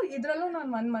ಹೇಳಿದ್ರು ಇದ್ರಲ್ಲೂ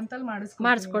ನಾನು 1 ಮಂತ್ ಅಲ್ಲಿ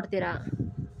ಮಾಡಿಸ್ಕೊಡ್ತೀರಾ?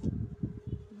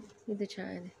 ಇದು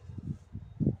ಚೆನ್ನಾಗಿದೆ.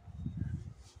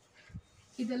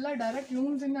 ಇದೆಲ್ಲ ಡೈರೆಕ್ಟ್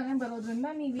ಲೂಮ್ಸ್ ಇಂದಾನೆ ಬರೋದ್ರಿಂದ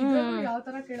ನೀವು ಇದ್ರಲ್ಲೂ ಯಾವ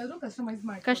ತರ ಕೇಳಿದ್ರು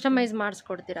ಕಸ್ಟಮೈಸ್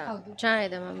ಮಾಡಿಸ್ಕೊಡ್ತೀರಾ?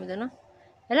 ಚೆನ್ನಾಗಿದೆ ಮ್ಯಾಮ್. ಇದನ್ನು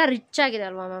ಎಲ್ಲ ರಿಚ್ ಆಗಿದೆ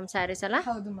ಅಲ್ವಾ ಮ್ಯಾಮ್ ಸ್ಯಾರೀಸ್ ಎಲ್ಲ?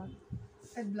 ಹೌದು ಮ್ಯಾಮ್.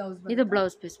 ಇದು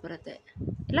ಬ್ಲೌಸ್ ಪೀಸ್ ಬರುತ್ತೆ.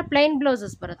 ಎಲ್ಲ ಪ್ಲೈನ್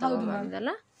ಬ್ಲೌಸಸ್ ಬರುತ್ತೆ ಮ್ಯಾಮ್.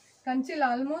 ಇದೆಲ್ಲ ಕಂಚಿಲ್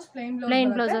ಆಲ್ಮೋಸ್ಟ್ ಪ್ಲೈನ್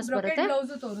ಬ್ಲೌಸಸ್ ಬರುತ್ತೆ.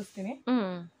 ಬ್ಲೌಸ್ ತೋರಿಸ್ತೀನಿ.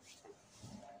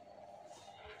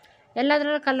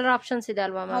 ಎಲ್ಲದರಲ್ಲೂ ಕಲರ್ ಆಪ್ಷನ್ಸ್ ಇದೆ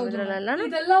ಅಲ್ವಾ ಮ್ಯಾಮ್? ಇದರಲ್ಲೆಲ್ಲ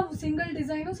ಇದೆಲ್ಲ ಸಿಂಗಲ್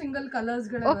ಡಿಸೈನ್, ಸಿಂಗಲ್ ಕಲರ್ಸ್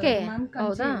ಗಳು. ಓಕೆ,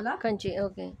 ಹೌದಾ? Kanchi.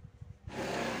 Okay,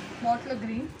 bottle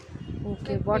green.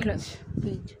 Okay, bottle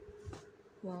peach.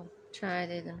 Wow,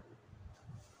 ಚೆನ್ನಾಗಿದೆ. ಇದನ್ನು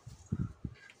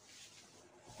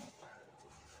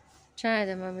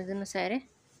ಚೆನ್ನಾಗಿದೆ ಮ್ಯಾಮ್. ಇದನ್ನು ಸ್ಯಾರಿ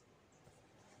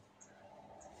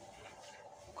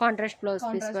ಕಾಂಟ್ರಾಸ್ಟ್ ಬ್ಲೌಸ್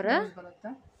ಪೀಸ್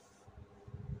ಬರುತ್ತೆ.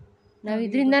 ನಾವು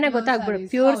ಇದರಿಂದಾನೇ ಗೊತ್ತಾಗ್ಬಿಡು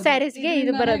ಪ್ಯೂರ್ ಸ್ಯಾರೀಸ್ಗೆ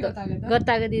ಇದು ಬರೋದು,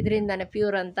 ಗೊತ್ತಾಗೋದು ಇದರಿಂದಾನೆ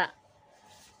ಪ್ಯೂರ್ ಅಂತ.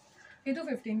 ಇದು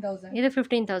 15,000. ಇದು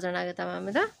 15,000 ಆಗುತ್ತಾ ಮ್ಯಾಮ್?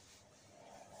 ಇದು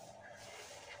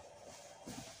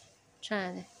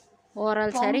ಚೆನ್ನಾಗಿದೆ. ಓವರ್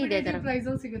ಆಲ್ ಸ್ಯಾರಿ ಇದೆ ತರ ಪ್ರೈಸ್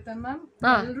ಸಿಗುತ್ತೆ ಮ್ಯಾಮ್.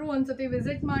 ಎಲ್ಲರೂ ಒಂದ್ಸತಿ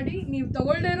ವಿಸಿಟ್ ಮಾಡಿ, ನೀವು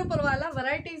ತಗೊಳ್ಳದೇ ಇರೋ ಪರವಾಗಿಲ್ಲ,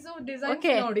 ವೆರೈಟೀಸ್ ಡಿಸೈನ್ಸ್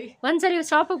ನೋಡಿ. ಒಂದ್ಸರಿ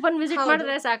ಶಾಪ್ ಬಂದು ವಿಸಿಟ್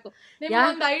ಮಾಡಿದ್ರೆ ಸಾಕು, ನಿಮ್ಗೆ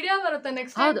ಒಂದು ಐಡಿಯಾ ಬರುತ್ತೆ.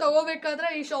 ನೆಕ್ಸ್ಟ್ ಟೈಮ್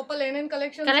ತಗೋಬೇಕಾದ್ರೆ ಈ ಶಾಪ್ ಅಲ್ಲಿ ಏನೇನ್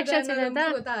ಕಲೆಕ್ಷನ್ಸ್ ಇದೆ ಅಂತ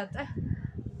ಗೊತ್ತಾಗುತ್ತೆ.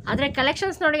 ಆದ್ರೆ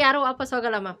ಕಲೆಕ್ಷನ್ಸ್ ನೋಡಿ ಯಾರು ವಾಪಸ್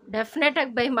ಹೋಗಲ್ಲ ಮ್ಯಾಮ್. ಡೆಫಿನೆಟ್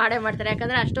ಆಗಿ ಬೈ ಮಾಡೇ ಮಾಡ್ತಾರೆ,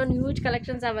 ಯಾಕಂದ್ರೆ ಅಷ್ಟೊಂದು ಹ್ಯೂಜ್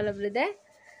ಕಲೆಕ್ಷನ್ಸ್ ಅವೈಲೇಬಲ್ ಇದೆ.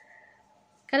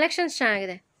 ಕಲೆಕ್ಷನ್ಸ್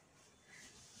ಚೆನ್ನಾಗಿದೆ.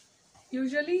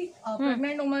 ಯೂಶಲಿ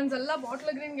ಪ್ರೆಗ್ನೆಂಟ್ ವುಮೆನ್ಸ್ ಎಲ್ಲ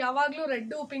ಬಾಟ್ಲ್ ಗ್ರೀನ್ ಯಾವಾಗ್ಲೂ ರೆಡ್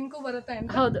ಪಿಂಕ್ ಬರುತ್ತೆ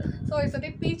ಅಂತ. ಹೌದು. ಸೊ ಈ ಸತಿ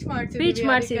ಪೀಚ್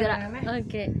ಮಾಡಿಸಿದ್ರ.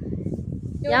 ಓಕೆ,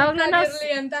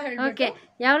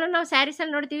 ಯಾವಾಗಲೂ ನಾವು ಸ್ಯಾರೀಸ್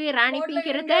ಅಲ್ಲಿ ನೋಡ್ತೀವಿ ರಾಣಿ ಪಿಂಕ್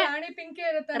ಇರುತ್ತೆ,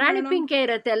 ರಾಣಿ ಪಿಂಕ್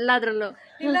ಇರುತ್ತೆ ಎಲ್ಲಾದ್ರಲ್ಲೂ.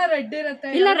 ಇಲ್ಲ ರೆಡ್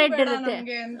ಇರುತ್ತೆ.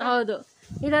 ಹೌದು,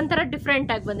 ಇದೊಂಥರ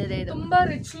ಡಿಫ್ರೆಂಟ್ ಆಗಿ ಬಂದಿದೆ. ಇದು ತುಂಬಾ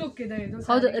ರಿಚ್ ಲುಕ್ ಇದೆ. ಇದು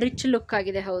ಹೌದು, ರಿಚ್ ಲುಕ್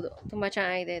ಆಗಿದೆ. ಹೌದು, ತುಂಬಾ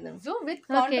ಚೆನ್ನಾಗಿದೆ. ಇದು ವಿತ್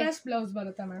ಕಾಂಟ್ರಾಸ್ಟ್ ಬ್ಲೌಸ್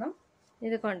ಬರುತ್ತೆ ಮೇಡಮ್.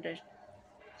 ಇದು ಕಾಂಟ್ರಾಸ್ಟ್.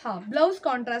 ಬ್ಲೌಸ್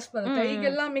ಕಾಂಟ್ರಾಸ್ಟ್ ಬರುತ್ತೆ.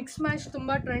 ಈಗೆಲ್ಲ ಮಿಕ್ಸ್ ಮ್ಯಾಚ್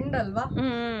ತುಂಬಾ ಟ್ರೆಂಡ್ ಅಲ್ವಾ?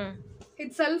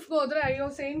 ಇದು ಸೆಲ್ಫ್ ಹೋದ್ರೆ ಅಯ್ಯೋ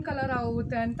ಸೇಮ್ ಕಲರ್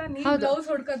ಆಗುತ್ತೆ ಅಂತ ನೀವು ಬ್ಲೌಸ್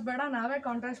ಹುಡ್ಕೋದ್ ಬೇಡ, ನಾವೇ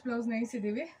ಕಾಂಟ್ರಾಸ್ಟ್ ಬ್ಲೌಸ್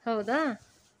ನೇಯಿಸಿದೀವಿ. ಹೌದಾ?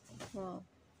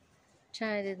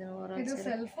 ಚೆನ್ನಾಗಿದೆ. ಇದು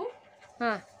ಸೆಲ್ಫ್,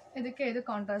 ಇದಕ್ಕೆ ಇದು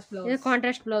ಕಾಂಟ್ರಾಸ್ಟ್ ಬ್ಲೌಸ್. ಇದು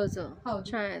ಕಾಂಟ್ರಾಸ್ಟ್ ಬ್ಲೌಸ್. ಹೌದು,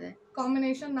 ಚೆನ್ನಾಗಿದೆ.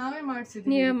 ಕಾಂಬಿನೇಷನ್ ನಾವೇ ಮಾಡಿಸಿದ್ವಿ.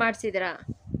 ನೀವೇ ಮಾಡಿಸಿದಿರಾ?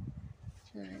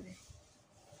 ಚೆನ್ನಾಗಿದೆ.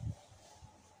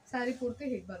 ಸ್ಯಾರಿ ಪೂರ್ತಿ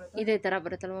ಹೀಗೆ ಬರುತ್ತೆ. ಇದೇ ತರ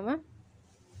ಬರುತ್ತಲ್ವ ಮ್ಯಾಮ್?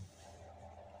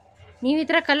 ನೀವು ಈ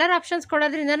ತರ ಕಲರ್ ಆಪ್ಷನ್ಸ್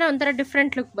ಕೊಡೋದ್ರಿಂದನೇ ಒಂಥರ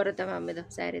ಡಿಫ್ರೆಂಟ್ ಲುಕ್ ಬರುತ್ತೆ ಮ್ಯಾಮ್ ಇದು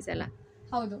ಸ್ಯಾರೀಸ್ ಎಲ್ಲ.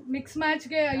 ಹೌದು, ಮಿಕ್ಸ್ ಮ್ಯಾಚ್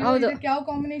ಗೆ ಯಾವ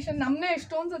ಕಾಂಬಿನೇಷನ್ ನಮ್ನೇ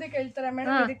ಎಷ್ಟೊಂದ್ ಸತಿ ಕೇಳ್ತಾರೆ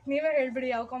ಮೇಡಮ್, ಇದಕ್ಕೆ ನೀವೇ ಹೇಳ್ಬಿಡಿ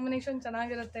ಯಾವ ಕಾಂಬಿನೇಷನ್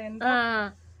ಚೆನ್ನಾಗಿರುತ್ತೆ ಅಂತ.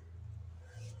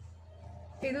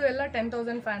 ಇದು ಎಲ್ಲ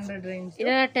 10,500 ರೇಂಜ್.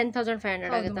 ಇದೆಲ್ಲ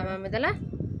 10,500 ಆಗುತ್ತಾ ಮ್ಯಾಮ್? ಇದೆಲ್ಲ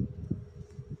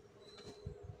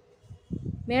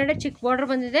ಮೇಲ್ಗಡೆ ಚಿಕ್ಕ ಬಾರ್ಡರ್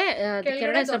ಬಂದಿದೆ,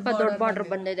 ಕೆಳಗಡೆ ಸ್ವಲ್ಪ ದೊಡ್ಡ ಬಾರ್ಡರ್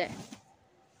ಬಂದಿದೆ.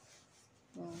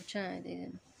 ಚೆನ್ನಾಗಿದೆ.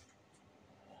 ಇದು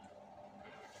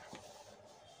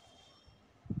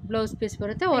ಬ್ಲೌಸ್ ಪೀಸ್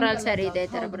ಬರುತ್ತೆ, ಓವರಾಲ್ ಸ್ಯಾರಿ ಇದೆ ಈ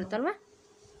ಥರ ಬರುತ್ತಲ್ವಾ,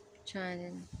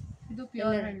 ಚೆನ್ನಾಗಿದೆ. ಇದು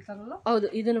ಪ್ಯೂರ್ ಹೇಳ್ತಾರಲ್ಲ, ಹೌದು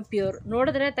ಇದನ್ನು ಪ್ಯೂರ್.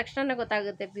 ನೋಡಿದ್ರೆ ತಕ್ಷಣ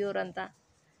ಗೊತ್ತಾಗುತ್ತೆ ಪ್ಯೂರ್ ಅಂತ,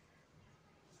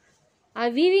 ಆ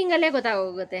ವೀವಿಂಗ್ ಅಲ್ಲೇ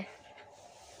ಗೊತ್ತಾಗೋಗುತ್ತೆ.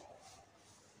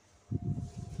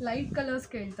 ಲೈಟ್ ಕಲರ್ಸ್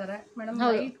ಕೇಳ್ತಾರೆ ಮೇಡಮ್,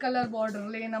 ಲೈಟ್ ಕಲರ್ ಬಾರ್ಡರ್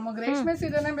ಅಲ್ಲಿ ನಮಗೆ ರೇಷ್ಮೆ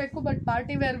ಸೀರೆನೇ ಬೇಕು, ಬಟ್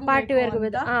ಪಾರ್ಟಿ ವೇರ್ಗೂ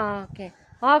ಓಕೆ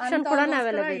ಆಪ್ಷನ್ ಕೂಡ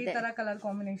ಅವೈಲೇಬಲ್ ಇದೆ. ಈ ತರ ಕಲರ್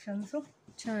ಕಾಂಬಿನೇಷನ್ಸ್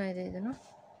ಚೆನ್ನಾಗಿದೆ. ಇದನ್ನು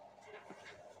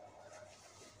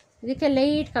ಇದಕ್ಕೆ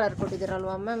ಲೈಟ್ ಕಲರ್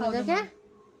ಕೊಟ್ಟಿದ್ದೀರಲ್ವಾ ಮ್ಯಾಮ್? ಇದಕ್ಕೆ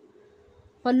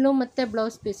ಪಲ್ಲು ಮತ್ತು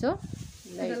ಬ್ಲೌಸ್ ಪೀಸು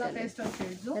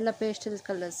ಎಲ್ಲ ಪೇಸ್ಟಲ್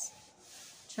ಕಲರ್ಸ್,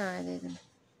 ಚೆನ್ನಾಗಿದೆ. ಇದನ್ನು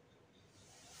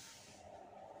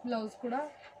ಬ್ಲೌಸ್ ಕೂಡ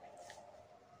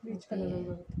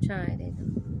ಚೆನ್ನಾಗಿದೆ. ಇದು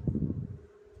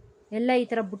ಎಲ್ಲ ಈ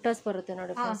ಥರ ಬುಟ್ಟಾಸ್ ಬರುತ್ತೆ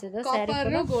ನೋಡಿ ಫ್ರೆಂಡ್ಸ್. ಇದು ಸ್ಯಾರಿ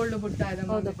ಗೋಲ್ಡ್ ಬುಟ್ಟ ಇದೆ.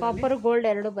 ಹೌದು, ಕಾಪರ್ ಗೋಲ್ಡ್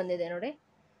ಎರಡು ಬಂದಿದೆ ನೋಡಿ,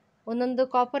 ಒಂದೊಂದು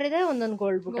ಕಾಪರ್ ಇದೆ, ಒಂದೊಂದು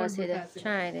ಗೋಲ್ಡ್ ಬುಟ್ಟಾಸ್ ಇದೆ.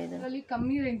 ಚೆನ್ನಾಗಿದೆ. ಇದರಲ್ಲಿ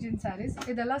ಕಮ್ಮಿ ರೇಂಜಿನ ಸ್ಯಾರೀಸ್,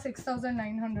 ಇದೆಲ್ಲ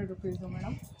 6900 rupees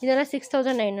ಮೇಡಮ್. ಇದೆಲ್ಲ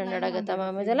 6900 ಆಗುತ್ತಾ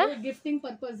ಮ್ಯಾಮ್? ಇದೆಲ್ಲ ಗಿಫ್ಟಿಂಗ್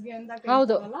ಪರ್ಪಸ್ಗೆ ಅಂತ.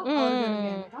 ಹೌದು,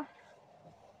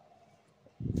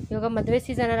 ಇವಾಗ ಮದುವೆ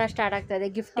ಸೀಸನ್ ಎಲ್ಲ ಸ್ಟಾರ್ಟ್ ಆಗ್ತಾ ಇದೆ,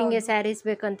 ಗಿಫ್ಟಿಂಗ್ಗೆ ಸ್ಯಾರೀಸ್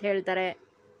ಬೇಕಂತ ಹೇಳ್ತಾರೆ.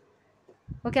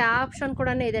 ಓಕೆ, ಆ ಆಪ್ಷನ್ ಕೂಡ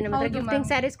ಇದೆ ನಿಮ್ಮ ಹತ್ರ, ಗಿಫ್ಟಿಂಗ್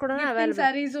ಸ್ಯಾರೀಸ್ ಕೂಡ ಅವೈಲೇಬಲ್.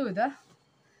 ಸ್ಯಾರೀಸು ಇದೆ.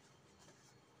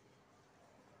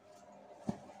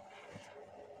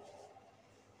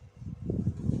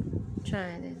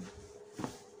 ಚೆನ್ನಾಗಿದೆ.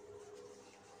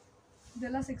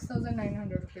 ಇದೆಲ್ಲ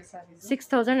 6900 rupees ಸ್ಯಾರೀಸ್.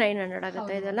 6900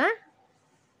 ಆಗುತ್ತೆ. ಇದೆಲ್ಲ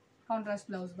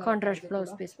ಕಾಂಟ್ರಾಸ್ಟ್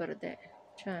ಬ್ಲೌಸ್ ಪೀಸ್ ಬರುತ್ತೆ.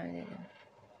 ಚೆನ್ನಾಗಿದೆ.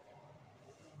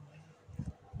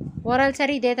 ಓವರಾಲ್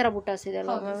ಸ್ಯಾರಿ ಇದೇ ಥರ ಬುಟ್ಟಾಸ್ ಇದೆ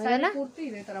ಅಲ್ವಾ ಮ್ಯಾಮ್? ಇದೆಲ್ಲ ಪೂರ್ತಿ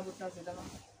ಇದೇ ಥರ ಬುಟ್ಟಾಸ್ ಇದೆ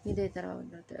ಮ್ಯಾಮ್. ಇದೇ ಥರ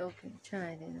ಬರುತ್ತೆ. ಓಕೆ,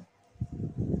 ಚೆನ್ನಾಗಿದೆ.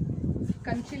 ಇದು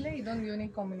ಕಂಚಿಲೆ ಇದೊಂದು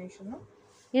ಯೂನಿಕ್ ಕಾಂಬಿನೇಷನ್.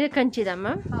 ಇದು ಕಂಚಿದ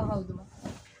ಮ್ಯಾಮ್? ಹೌದು ಮ್ಯಾಮ್.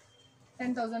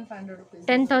 10500 rupees.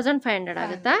 10500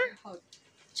 ಆಗುತ್ತಾ? ಹೌದು.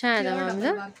 ಚೆನ್ನಾಗಿದೆ ಮ್ಯಾಮ್.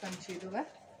 ಇದು ಕಂಚಿ ಇದುವೆ.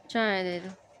 ಚೆನ್ನಾಗಿದೆ. ಇದು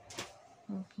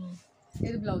ಓಕೆ,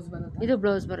 ಇದು ಬ್ಲೌಸ್ ಬರುತ್ತೆ. ಇದು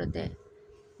ಬ್ಲೌಸ್ ಬರುತ್ತೆ.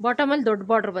 ಬಾಟಮಲ್ಲಿ ದೊಡ್ಡ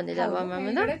ಬಾರ್ಡರ್ ಬಂದಿದೆ ಅಲ್ವಾ ಮ್ಯಾಮ್?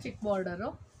 ಇದು ಚಿಕ್ಕ ಬಾರ್ಡರ್.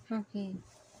 ಓಕೆ,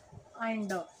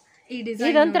 ಅಂಡ್ ಈ ಡಿಸೈನ್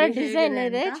ಇದೊಂಥರ ಡಿಸೈನ್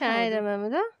ಇದೆ, ಚೆನ್ನಾಗಿದೆ ಮ್ಯಾಮ್.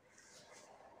 ಇದು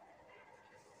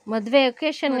ಮದುವೆ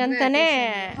ಒಕೇಶನ್ಗಂತಾನೆ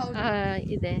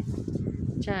ಇದೆ,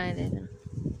 ಚೆನ್ನಾಗಿದೆ. ಇದು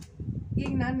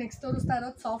ಈಗ ನಾನು ನೆಕ್ಸ್ಟ್ ತೋರಿಸ್ತಾ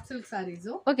ಇರೋದು soft silk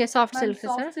saris. Okay, soft silk.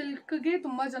 Soft ಸಿಲ್ಕ್ಗೆ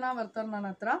ತುಂಬಾ ಜನ ಬರ್ತಾರೆ ನನ್ನ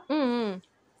ಹತ್ರ.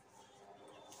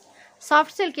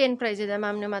 ಸಾಫ್ಟ್ ಸಿಲ್ಕ್ ಏನು ಪ್ರೈಸ್ ಇದೆ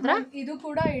ಮ್ಯಾಮ್ ನಿಮ್ಮ ಹತ್ರ? ಇದು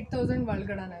ಕೂಡ 8000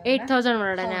 ಒಳಗಡೆ. 8000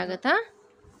 ಒಳಗಡೆ ಆಗುತ್ತಾ?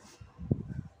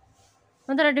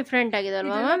 ಒಂಥರ ಡಿಫ್ರೆಂಟ್ ಆಗಿದೆ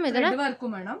ಅಲ್ವಾ ಮ್ಯಾಮ್? ಇದೆಲ್ಲ ವರ್ಕ್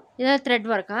ಮೇಡಮ್. ಇದೆಲ್ಲ ಥ್ರೆಡ್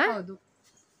ವರ್ಕ್? ಹೌದು,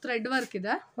 ಥ್ರೆಡ್ ವರ್ಕ್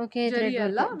ಇದೆ. Okay, thread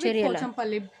work. ಜರಿ ಅಲ್ಲ,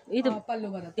 ಇದು ಪಲ್ಲು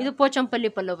ಬರುತ್ತೆ. ಇದು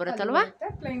ಪೋಚಂಪಲ್ಲಿ ಪಲ್ಲು ಬರುತ್ತಲ್ವಾ?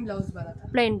 ಪ್ಲೈನ್ ಬ್ಲೌಸ್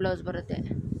ಬರುತ್ತೆ. ಪ್ಲೈನ್ ಬ್ಲೌಸ್ ಬರುತ್ತೆ.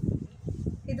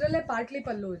 ಇದರಲ್ಲೇ ಪಾಟ್ಲಿ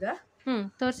ಪಲ್ಲು ಇದೆ.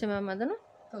 ತೋರಿಸಿ ಮ್ಯಾಮ್, ಅದನ್ನು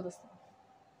ತೋರಿಸ್ತೀನಿ.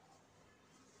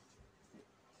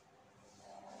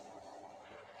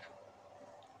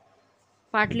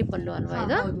 ಪಾಟ್ಲಿ ಪಲ್ಲು ಅಲ್ವಾ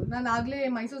ಇದು? ಹೌದು, ನಾನು ಆಗ್ಲೇ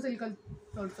ಮೈಸೂರು ಸಿಲ್ಕ್ ಅಲ್ಲಿ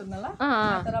ತೋರಿಸಿದ್ನಲ್ಲ, ಆ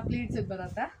ತರ ಪ್ಲೀಟ್ಸ್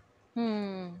ಬರುತ್ತೆ.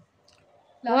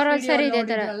 ಓವರಾಲ್ ಸರಿ ಇದೆ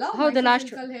ತರ. ಹೌದು,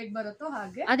 ಲಾಸ್ಟ್ ಅಲ್ಲಿ ಹೇಗೆ ಬರುತ್ತೋ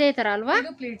ಹಾಗೆ ಅದೇ ತರ ಅಲ್ವಾ?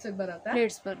 ಇದು ಪ್ಲೀಟ್ಸ್ ಬರುತ್ತೆ.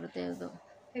 ಪ್ಲೀಟ್ಸ್ ಬರುತ್ತೆ. ಇದು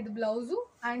ಇದು ಬ್ಲೌಸ್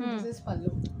ಅಂಡ್ ದಿಸ್ ಇಸ್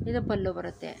ಪಲ್ಲು. ಇದು ಪಲ್ಲು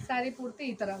ಬರುತ್ತೆ. ಸ್ಯಾರಿ ಪೂರ್ತಿ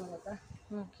ಈ ತರ ಬರುತ್ತೆ.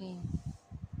 ಓಕೆ,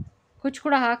 ಕುಚ್ಚು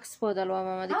ಕೂಡ ಹಾಕಿಸ್ಬೋದಲ್ವಾ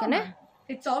ಮ್ಯಾಮ್? ಅದಕ್ಕೆ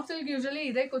ಇದು ಸಾಫ್ಟ್ ಸಿಲ್ಕ್ ಯೂಶುವಲಿ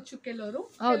ಇದೆ ಕುಚ್ಚು, ಕೆಲವರು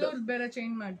ಬೇರೆ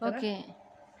ಚೇಂಜ್ ಮಾಡ್ತಾರೆ. ಓಕೆ,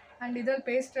 ಅಂಡ್ ಇದರಲ್ಲಿ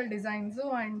pastel designs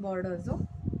and borders,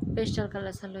 pastel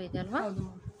colours ಅಲ್ಲೂ ಇದೆ ಅಲ್ವಾ? ಹೌದು,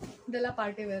 ಇದೆಲ್ಲ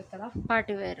ಪಾರ್ಟಿ ವೇರ್ ತರ.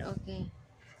 Party wear. ಓಕೆ,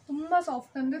 ತುಂಬಾ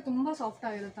ಸಾಫ್ಟ್ ಅಂದ್ರೆ ತುಂಬಾ ಸಾಫ್ಟ್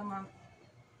ಆಗಿರುತ್ತೆ ಮ್ಯಾಮ್.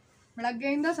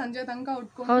 ಬೆಳಗ್ಗೆಯಿಂದ ಸಂಜೆ ತನಕ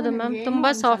ಉಟ್ಕೊಂಡು. ಹೌದು ಮ್ಯಾಮ್, ತುಂಬಾ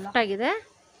ಸಾಫ್ಟ್ ಆಗಿದೆ.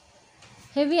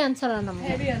 ಹೆವಿ ಅನ್ಸಲ್ಲ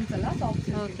ನಮಗೆ? ಹೆವಿ ಅನ್ಸಲ್ಲ, ಸಾಫ್ಟ್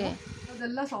ಸಿಲ್ಕ್. ಓಕೆ,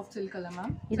 ಅದೆಲ್ಲ ಸಾಫ್ಟ್ ಸಿಲ್ಕ್ ಅಲ್ಲ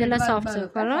ಮ್ಯಾಮ್? ಇದೆಲ್ಲ ಸಾಫ್ಟ್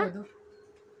ಸಿಲ್ಕ್ ಅಲ್ವಾ?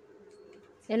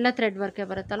 ಎಲ್ಲ ಥ್ರೆಡ್ ವರ್ಕ್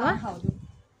ಬರುತ್ತಲ್ವಾ? ಹೌದು.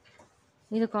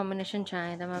 ಇದು ಕಾಂಬಿನೇಷನ್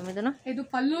ಚೆನ್ನಾಗಿದೆ ಮ್ಯಾಮ್. ಇದನ್ನು ಇದು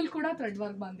ಪಲ್ಲುಲ್ ಕೂಡ ಥ್ರೆಡ್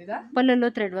ವರ್ಕ್ ಬಂದಿದೆ. ಪಲ್ಲಲ್ಲೂ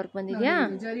ಥ್ರೆಡ್ ವರ್ಕ್ ಬಂದಿದೆಯಾ?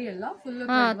 ಜರಿ ಎಲ್ಲ ಫುಲ್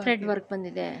ಥ್ರೆಡ್ ವರ್ಕ್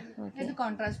ಬಂದಿದೆ. ಇದು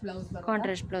ಕಾಂಟ್ರಾಸ್ಟ್ ಬ್ಲೌಸ್ ಬರುತ್ತೆ.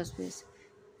 Contrast blouse piece.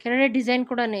 ಕೆಳಗಡೆ ಡಿಸೈನ್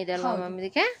ಕೂಡ ಇದೆ ಅಲ್ವಾ ಮ್ಯಾಮ್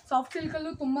ಇದಕ್ಕೆ? ಸಾಫ್ಟ್ ಸಿಲ್ಕ್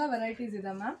ಅಲ್ಲೂ ತುಂಬಾ ವೆರೈಟೀಸ್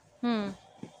ಇದೆ ಮ್ಯಾಮ್.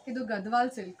 ಇದು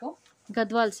ಗದ್ವಾಲ್ ಸಿಲ್ಕ್.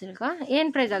 ಗದ್ವಾಲ್ ಸಿಲ್ಕ್ ಏನು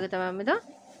ಪ್ರೈಸ್ ಆಗುತ್ತೆ ಮ್ಯಾಮ್ ಇದು?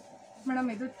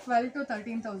 ಮೇಡಮ್ ಇದು 12 to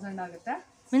 13,000 ಆಗುತ್ತೆ.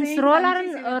 ಮೀನ್ಸ್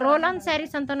ರೋಲ್ ಆನ್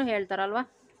ಸ್ಯಾರೀಸ್ ಅಂತಾನು ಹೇಳ್ತಾರಲ್ವಾ?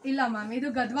 ಇಲ್ಲ ಮ್ಯಾಮ್, ಇದು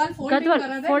ಗದ್ವಾಲ್ ಫೋಲ್ಡಿಂಗ್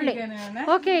ಬರೋದೇ.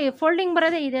 ಓಕೆ, ಫೋಲ್ಡಿಂಗ್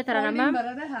ಬರೋದೇ ಇದೇ ತರ ಮ್ಯಾಮ್?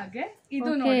 ಬರೋದೇ ಹಾಗೆ.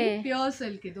 ಇದು ನೋಡಿ ಪ್ಯೂರ್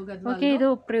ಸಿಲ್ಕ್. ಇದು ಗದ್ವಾಲ್. ಓಕೆ, ಇದು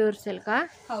ಪ್ಯೂರ್ ಸಿಲ್ಕ್.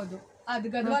 ಹೌದು, ಅದು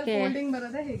ಗದ್ವಾಲ್ ಫೋಲ್ಡಿಂಗ್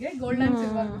ಬರೋದೇ ಹೀಗೆ ಗೋಲ್ಡನ್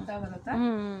ಸಿಲ್ವರ್ ಬುಟ್ಟ ಬರುತ್ತೆ.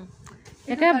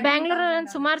 ಯಾಕಂದ್ರೆ ಬ್ಯಾಂಗ್ಳೂರಲ್ಲಿ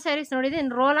ನಾನು ಸುಮಾರು ಸ್ಯಾರೀಸ್ ನೋಡಿದ್ದೀನಿ,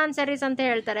 ರೋಲ್ ಆನ್ ಸ್ಯಾರೀಸ್ ಅಂತ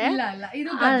ಹೇಳ್ತಾರೆ. ಇಲ್ಲ ಇಲ್ಲ, ಇದು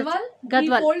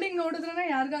ಗದ್ವಾಲ್ ಫೋಲ್ಡಿಂಗ್ ನೋಡಿದ್ರೆ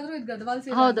ಯಾರಿಗಾದ್ರೂ ಇದು ಗದ್ವಾಲ್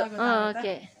ಸಿಲ್ಕ್. ಹೌದು,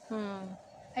 ಓಕೆ.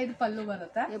 ಇದು ಪಲ್ಲು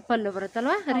ಬರುತ್ತೆ. ಪಲ್ಲು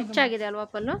ಬರುತ್ತಲ್ವಾ? ರಿಚ್ ಆಗಿದೆ ಅಲ್ವಾ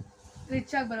ಪಲ್ಲು?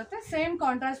 ರಿಚ್ ಆಗಿ ಬರುತ್ತೆ. ಸೇಮ್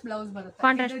ಕಾಂಟ್ರಾಸ್ಟ್ ಬ್ಲೌಸ್ ಬರುತ್ತೆ.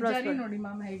 ಕಾಂಟ್ರಾಸ್ಟ್ ಬ್ಲೌಸ್ ನೋಡಿ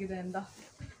ಮ್ಯಾಮ್ ಹೇಗಿದೆ ಅಂತ.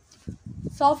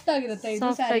 ಸಾಫ್ಟ್ ಆಗಿರುತ್ತೆ. ಇದು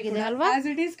ಸ್ಯಾರಿ ಕೂಡ ಅಲ್ವಾ? ಆಸ್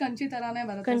ಇಟ್ ಈಸ್ ಕಂಚಿ ತರಾನೇ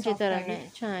ಬರುತ್ತೆ. ಕಂಚಿ ತರಾನೇ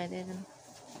ಚೆನ್ನಾಗಿದೆ.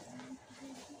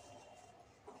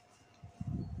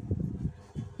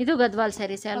 ಇದು ಗದ್ವಾಲ್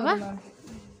ಸ್ಯಾರೀಸ್ ಅಲ್ವಾ?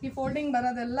 ಈ ಫೋಲ್ಡಿಂಗ್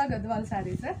ಬರೋದೆಲ್ಲ ಗದ್ವಾಲ್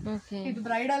ಸ್ಯಾರೀಸ್. ಇದು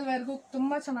ಬ್ರೈಡಲ್ ವೇರ್ಗೂ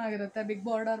ತುಂಬಾ ಚೆನ್ನಾಗಿರುತ್ತೆ. ಬಿಗ್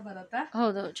ಬಾರ್ಡರ್ ಬರುತ್ತೆ.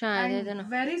 ಹೌದು, ಚೆನ್ನಾಗಿದೆ.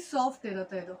 ವೆರಿ ಸಾಫ್ಟ್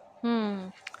ಇರುತ್ತೆ ಇದು.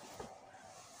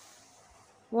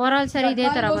 ಓವರ್ ಆಲ್ ಸ್ಯಾರಿ ಇದೇ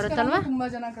ತರ ಬರುತ್ತಲ್ವಾ? ತುಂಬಾ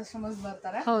ಜನ ಕಸ್ಟಮರ್ಸ್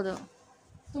ಬರ್ತಾರೆ. ಹೌದು,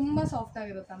 ತುಂಬಾ ಸಾಫ್ಟ್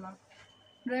ಆಗಿರುತ್ತೆ ಮ್ಯಾಮ್.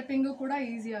 ಡ್ರೇಪಿಂಗು ಕೂಡ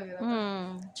ಈಸಿ ಆಗಿರುತ್ತೆ.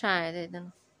 ಚೆನ್ನಾಗಿದೆ.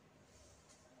 ಇದನ್ನು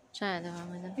ಚೆನ್ನಾಗಿದೆ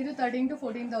ಮ್ಯಾಮ್. ಇದು 13 to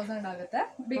 14,000 ಆಗುತ್ತೆ.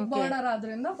 ಬಿಗ್ ಬಾರ್ಡರ್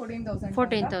ಆದ್ರಿಂದ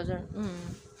 14,000.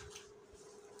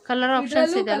 ಕಲರ್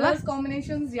ಆಪ್ಷನ್ಸ್ ಇದೆ ಅಲ್ವಾ? ಕಲರ್ಸ್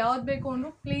ಕಾಂಬಿನೇಷನ್ಸ್ ಯಾವ್ದು ಬೇಕು ಅಂದ್ರೂ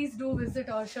please do visit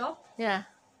hour shop.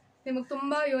 ನಿಮಗೆ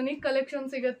ತುಂಬಾ ಯೂನಿಕ್ ಕಲೆಕ್ಷನ್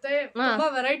ಸಿಗುತ್ತೆ. ತುಂಬಾ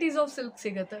ವೆರೈಟೀಸ್ ಆಫ್ ಸಿಲ್ಕ್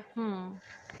ಸಿಗುತ್ತೆ.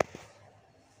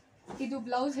 ಇದು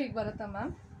ಬ್ಲೌಸ್ ಹೇಗೆ ಬರುತ್ತೆ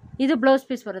ಮ್ಯಾಮ್? ಇದು ಬ್ಲೌಸ್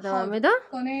ಪೀಸ್ ಬರುತ್ತೆ ಮ್ಯಾಮ್. ಇದು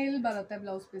ಕೊನೆಯಲ್ಲಿ ಬರುತ್ತೆ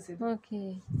ಬ್ಲೌಸ್ ಪೀಸ್. ಇದು ಓಕೆ,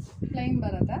 ಪ್ಲೈನ್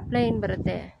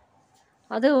ಬರುತ್ತೆ.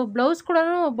 ಅದು ಬ್ಲೌಸ್ ಕೂಡ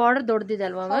ಬಾರ್ಡರ್ ದೊಡ್ಡದಿದೆ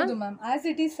ಅಲ್ವಾ ಮ್ಯಾಮ್? ಹೌದು ma'am. As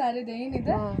it is sari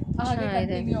ಏನಿದೆ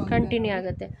ಹಾಗೆ ಕಂಟಿನ್ಯೂ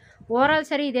ಆಗುತ್ತೆ. ಓವರ್ ಆಲ್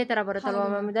ಸರಿ ಇದೇ ತರ ಬರುತ್ತಲ್ವಾ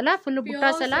ಮ್ಯಾಮ್? ಇದೆಲ್ಲ ಫುಲ್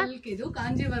ಬುಟ್ಟಾಸ್ ಎಲ್ಲ. ಇದು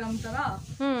ಕಾಂಜೀವರಂ ತರ.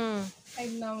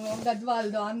 ನಾವು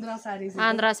ಗದ್ವಾಲ್ದು ಆಂಧ್ರ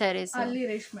ಸ್ಯಾರೀಸ್ ಅಲ್ಲಿ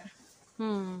ರೇಷ್ಮೆ.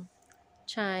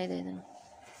 ಚೆನ್ನಾಗಿದೆ. ಇದು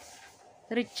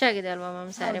ರಿಚ್ ಆಗಿದೆ ಅಲ್ವಾ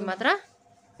ಮ್ಯಾಮ್ ಸ್ಯಾರಿ ಮಾತ್ರ?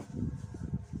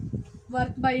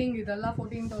 ವರ್ತ್ ಬೈಯಿಂಗ್ ಇದೆಲ್ಲ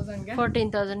 14,000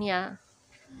 14,000.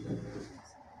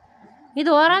 ಇದು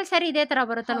ಓವರ್ ಆಲ್ ಸ್ಯಾರಿ ಇದೇ ತರ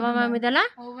ಬರುತ್ತಲ್ವಾ ಮ್ಯಾಮ್? ಇದೆಲ್ಲ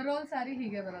ಓವರ್ ಆಲ್ ಸ್ಯಾರಿ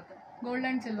ಹೀಗೆ ಬರುತ್ತೆ. ಗೋಲ್ಡ್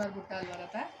ಅಂಡ್ ಸಿಲ್ವರ್ ಬುಟ್ಟ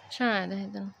ಬರುತ್ತೆ. ಚೆನ್ನಾಗಿದೆ.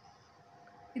 ಇದು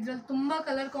ಇದ್ರಲ್ಲಿ ತುಂಬಾ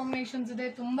ಕಲರ್ ಕಾಂಬಿನೇಷನ್ಸ್ ಇದೆ,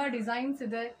 ತುಂಬಾ ಡಿಸೈನ್ಸ್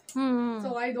ಇದೆ. ಸೊ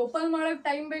ಇದು ಓಪನ್ ಮಾಡಕ್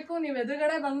ಟೈಮ್ ಬೇಕು. ನೀವ್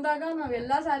ಎದುರುಗಡೆ ಬಂದಾಗ ನಾವ್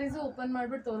ಎಲ್ಲಾ ಸ್ಯಾರೀಸ್ ಓಪನ್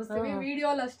ಮಾಡ್ಬಿಟ್ಟು ತೋರಿಸ್ತೀವಿ. ವಿಡಿಯೋ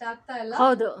ಅಲ್ಲಿ ಅಷ್ಟ ಆಗ್ತಾ ಇಲ್ಲ.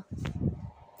 ಹೌದು.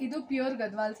 ಇದು ಪ್ಯೂರ್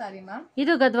ಗದ್ವಾಲ್ ಸ್ಯಾರಿ ಮ್ಯಾಮ್.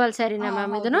 ಇದು ಗದ್ವಾಲ್ ಸ್ಯಾರಿನಾ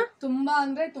ಮ್ಯಾಮ್? ಇದನ್ನು ತುಂಬಾ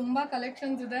ಅಂದ್ರೆ ತುಂಬಾ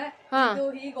ಕಲೆಕ್ಷನ್ಸ್ ಇದೆ. ಇದು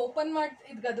ಈಗ ಓಪನ್ ಮಾಡಿ,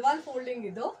 ಇದು ಗದ್ವಾಲ್ ಫೋಲ್ಡಿಂಗ್.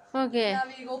 ಇದು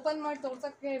ನಾವ್ ಈಗ ಓಪನ್ ಮಾಡಿ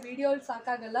ತೋರ್ಸಕ್ಕೆ ವಿಡಿಯೋ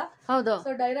ಸಾಕಾಗಲ್ಲ. ಹೌದು.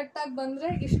 ಸೊ ಡೈರೆಕ್ಟ್ ಆಗಿ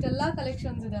ಬಂದ್ರೆ ಇಷ್ಟೆಲ್ಲಾ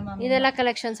ಕಲೆಕ್ಷನ್ಸ್ ಇದೆ ಮ್ಯಾಮ್. ಇದೆಲ್ಲ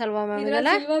ಕಲೆಕ್ಷನ್ಸ್ ಅಲ್ವಾ ಮ್ಯಾಮ್?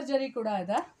 ಇದೆಲ್ಲ ಸಿಲ್ವರ್ ಜರಿ ಕೂಡ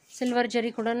ಇದೆ. ಸಿಲ್ವರ್ ಜರಿ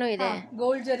ಕೂಡ ಇದೆ.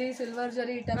 ಗೋಲ್ಡ್ ಜರಿ, ಸಿಲ್ವರ್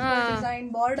ಜರಿ, ಟೆಂಪಲ್ ಡಿಸೈನ್,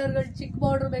 ಬಾರ್ಡರ್ ಗಳು. ಚಿಕ್ಕ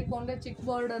ಬಾರ್ಡರ್ ಬೇಕು ಅಂದ್ರೆ ಚಿಕ್ಕ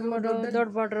ಬಾರ್ಡರ್,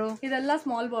 ದೊಡ್ಡ ಬಾರ್ಡರ್, ಇದೆಲ್ಲ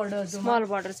ಸ್ಮಾಲ್ ಬಾರ್ಡರ್ಸ್. ಸ್ಮಾಲ್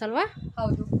ಬಾರ್ಡರ್ಸ್ ಅಲ್ವಾ?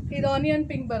 ಹೌದು. ಇದು ಆನಿಯನ್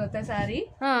ಪಿಂಕ್ ಬರುತ್ತೆ ಸ್ಯಾರಿ.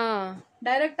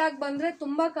 ಡೈರೆಕ್ಟ್ ಆಗಿ ಬಂದ್ರೆ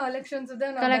ತುಂಬಾ ಕಲೆಕ್ಷನ್ಸ್ ಇದೆ,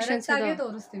 ನಾವು ಡೈರೆಕ್ಟ್ ಆಗಿ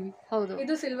ತೋರಿಸ್ತೀವಿ. ಹೌದು.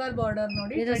 ಇದು ಸಿಲ್ವರ್ ಬಾರ್ಡರ್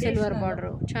ನೋಡಿ. ಇದು ಸಿಲ್ವರ್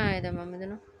ಬಾರ್ಡರ್ ಚೆನ್ನಾಗಿದೆ ಮ್ಯಾಮ್.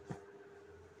 ಇದನ್ನು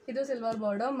ಇದು ಸಿಲ್ವರ್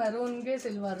ಬಾರ್ಡರ್, ಮೆರೂನ್ ಗೆ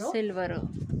ಸಿಲ್ವರ್.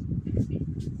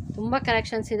 ತುಂಬಾ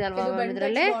ಕಲೆಕ್ಷನ್ಸ್ ಇದೆ ಅಲ್ವಾ ಮ್ಯಾಮ್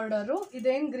ಇದರಲ್ಲಿ? ಬಾರ್ಡರ್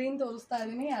ಇದೇನ್ ಗ್ರೀನ್ ತೋರಿಸ್ತಾ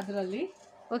ಇದೀನಿ ಅದರಲ್ಲಿ.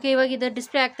 ಓಕೆ, ಇವಾಗ ಇದು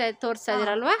ಡಿಸ್ಪ್ಲೇ ಆಗ್ತಾ ಇದೆ, ತೋರಿಸ್ತಾ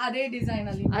ಇದೀರಲ್ವಾ? ಅದೇ ಡಿಸೈನ್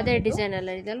ಅಲ್ಲಿ. ಅದೇ ಡಿಸೈನ್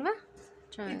ಅಲ್ಲಿ ಇದೆ ಅಲ್ವಾ?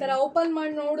 ಈ ತರ ಓಪನ್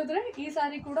ಮಾಡಿ ನೋಡಿದ್ರೆ ಈ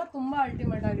ಸಾರಿ ಕೂಡ ತುಂಬಾ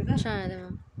ಅಲ್ಟಿಮೇಟ್ ಆಗಿದೆ. ಚೆನ್ನಾಗಿದೆ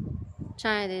ಮ್ಯಾಮ್,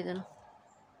 ಚೆನ್ನಾಗಿದೆ. ಇದನ್ನು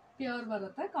ಪ್ಯೂರ್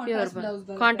ಬರುತ್ತೆ,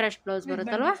 ಕಾಂಟ್ರಾಸ್ಟ್ ಬ್ಲೌಸ್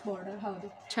ಬರುತ್ತಲ್ವಾ? ಹೌದು,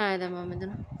 ಚೆನ್ನಾಗಿದೆ ಮ್ಯಾಮ್.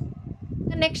 ಇದನ್ನು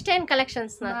ನೆಕ್ಸ್ಟ್ ಏನ್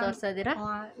ಕಲೆಕ್ಷನ್ಸ್ ನ ತೋರಿಸ್ತಾ ಇದ್ದೀರಾ?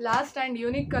 Last and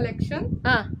unique collection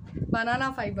banana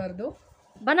ಫೈಬರ್ದು.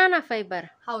 Banana fibre?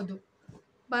 ಹೌದು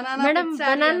ಮೇಡಮ್.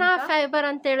 ಬನಾನಾ ಫೈಬರ್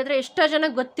ಅಂತ ಹೇಳಿದ್ರೆ ಎಷ್ಟೋ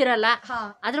ಜನಕ್ಕೆ ಗೊತ್ತಿರಲ್ಲ,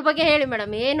 ಅದ್ರ ಬಗ್ಗೆ ಹೇಳಿ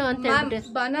ಮೇಡಮ್. ಏನು ಅಂತ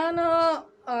ಹೇಳ್ಬಿಟ್ಟು. ಬನಾನಾ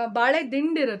ಬಾಳೆ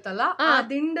ದಿಂಡ್ ಇರುತ್ತಲ್ಲ, ಆ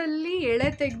ದಿಂಡಲ್ಲಿ ಎಳೆ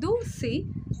ತೆಗೆದು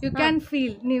ಯು ಕ್ಯಾನ್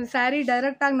ಫೀಲ್. ನೀವು ಸ್ಯಾರಿ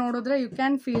ಡೈರೆಕ್ಟ್ ಆಗಿ ನೋಡಿದ್ರೆ ಯು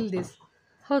ಕ್ಯಾನ್ ಫೀಲ್ ದಿಸ್.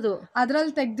 ಹೌದು.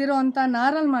 ಅದ್ರಲ್ಲಿ ತೆಗ್ದಿರೋ ಅಂತ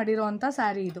ನಾರಲ್ಲಿ ಮಾಡಿರೋ ಅಂತ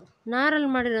ಸ್ಯಾರಿ ಇದು. ನಾರಲ್ಲಿ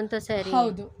ಮಾಡಿರೋಂಥ ಸ್ಯಾರಿ?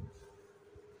 ಹೌದು.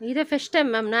 ಇದೇ ಫಸ್ಟ್ ಟೈಮ್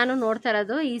ಮ್ಯಾಮ್ ನಾನು ನೋಡ್ತಾ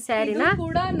ಇರೋದು ಈ ಸ್ಯಾರಿನ.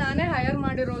 ಕೂಡ ನಾನೇ ಹೈರ್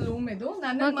ಮಾಡಿರೋ ಲೂಮ್ ಇದು,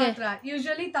 ನನಗೆ ಮಾತ್ರ.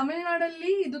 ಯೂಶಲಿ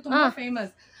ತಮಿಳ್ನಾಡಲ್ಲಿ ಇದು ತುಂಬಾ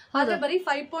ಫೇಮಸ್. ಆದ್ರೆ ಬರೀ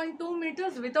 5.2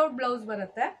 meters ವಿತೌಟ್ ಬ್ಲೌಸ್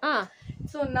ಬರುತ್ತೆ.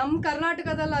 ಸೊ ನಮ್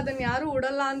ಕರ್ನಾಟಕದಲ್ಲಿ ಅದನ್ನ ಯಾರು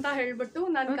ಉಡಲ್ಲ ಅಂತ ಹೇಳ್ಬಿಟ್ಟು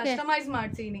ನಾನು ಕಸ್ಟಮೈಸ್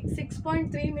ಮಾಡ್ತೀನಿ.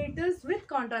 6.3 meters ವಿತ್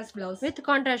ಕಾಂಟ್ರಾಸ್ಟ್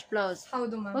ಬ್ಲೌಸ್.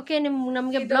 ಹೌದು ಮ್ಯಾಮ್. ಓಕೆ,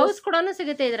 ನಮ್ಗೆ ಬ್ಲೌಸ್ ಕೂಡ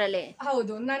ಸಿಗುತ್ತೆ ಇದರಲ್ಲಿ?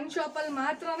 ಹೌದು, ನನ್ನ ಶಾಪ್ ಅಲ್ಲಿ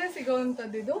ಮಾತ್ರನೇ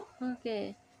ಸಿಗೋವಂತದ್ದು ಇದು. ಓಕೆ,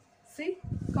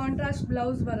 ಕಾಂಟ್ರಾಸ್ಟ್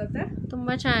ಬ್ಲೌಸ್ ಬರುತ್ತೆ.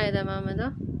 ತುಂಬಾ ಚೆನ್ನಾಗಿದೆ ಮ್ಯಾಮ್. ಇದು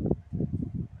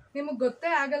ನಿಮಗೆ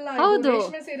ಗೊತ್ತೇ ಆಗಲ್ಲ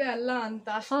ರೇಷ್ಮೆ ಸೀರೆ ಅಲ್ಲ ಅಂತ.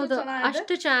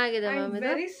 ಅಷ್ಟು ಚೆನ್ನಾಗಿದೆ ಮ್ಯಾಮ್. ಇದು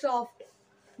ವೆರಿ ಸಾಫ್ಟ್,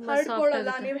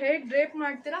 ಹರ್ಡ್ಕೊಳ್ಳಲ್ಲ. ನೀವು ಹೇಗೆ ಡ್ರೇಪ್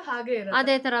ಮಾಡ್ತೀರಾ ಹಾಗೆ ಇರುತ್ತೆ,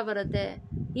 ಅದೇ ತರ ಬರುತ್ತೆ.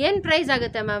 ಏನ್ ಪ್ರೈಸ್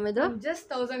ಆಗುತ್ತೆ ಮ್ಯಾಮ್ ಇದು?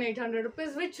 Just 1,800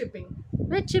 rupees with shipping.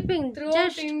 Through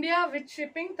India with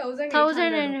shipping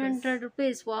 1,800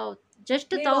 rupees. Wow,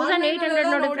 just 1,800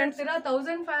 ನೋಡಿ ಫ್ರೆಂಡ್ಸ್.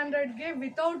 1,500 ಗೆ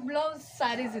ವಿತೌಟ್ ಬ್ಲೌಸ್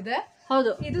ಸ್ಯಾರೀಸ್ ಇದೆ.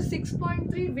 ಹೌದು. ಇದು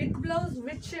 6.3 with blouse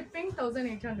with shipping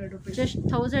 1,800 rupees. Just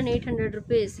 1,800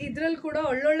 rupees. ಇದ್ರಲ್ಲಿ ಕೂಡ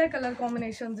ಒಳ್ಳೊಳ್ಳೆ ಕಲರ್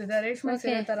ಕಾಂಬಿನೇಷನ್ಸ್ ಇದೆ, ರೇಷ್ಮೆ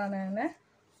ಸೀರೆ ತರಾನೇ.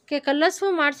 ಕಲರ್ಸ್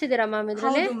ಮಾಡ್ಸಿದೀರಾ ಮ್ಯಾಮ್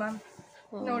ಇದ್ರಲ್ಲಿ? ಹೌದು ಮ್ಯಾಮ್.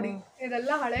 ನೋಡಿ,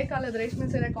 ಇದೆಲ್ಲ ಹಳೆ ಕಾಲದ ರೇಷ್ಮೆ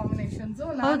ಸೀರೆ ಕಾಂಬಿನೇಷನ್ಸ್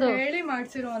ನಾನು ಹೇಳಿ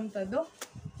ಮಾಡ್ಸಿರುವಂತದ್ದು.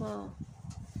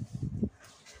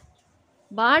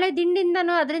 ಬಾಳೆ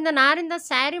ದಿಂಡಿಂದನೂ ಅದರಿಂದ ನಾರಿಂದ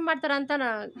ಸ್ಯಾರಿ ಮಾಡ್ತಾರ ಅಂತ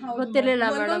ಗೊತ್ತಿರಲಿಲ್ಲ.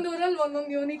 ಒಂದೊಂದು ಊರಲ್ಲಿ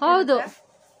ಒಂದೊಂದು ಯೂನಿಕ್. ಹೌದು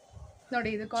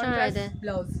ನೋಡಿ, ಇದು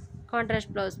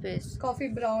contrast blouse piece. Coffee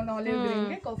brown, olive green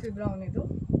ಗೆ ಕಾಫಿ ಬ್ರೌನ್. ಇದು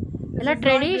ಎಲ್ಲ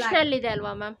ಟ್ರೆಡಿಷನಲ್ ಇದೆ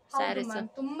ಅಲ್ವಾ ಮ್ಯಾಮ್ ಸ್ಯಾರೀಸ್?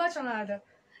 ತುಂಬಾ ಚೆನ್ನಾಗಿದೆ.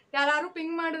 ಯಾರು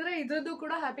ಪಿಂಗ್ ಮಾಡಿದ್ರೆ ಇದ್ರದ್ದು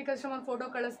ಕೂಡ ಹ್ಯಾಪಿ ಕಸ್ಟಮರ್ ಫೋಟೋ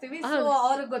ಕಳಿಸ್ತೀವಿ. ಸೊ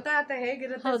ಅವ್ರಿಗೆ ಗೊತ್ತಾಗುತ್ತೆ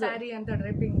ಹೇಗಿರುತ್ತೆ ಸ್ಯಾರಿ ಅಂತ.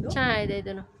 ಡ್ರೇಪಿಂಗ್ ಚೆನ್ನಾಗಿದೆ.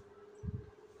 ಇದನ್ನು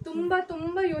ತುಂಬಾ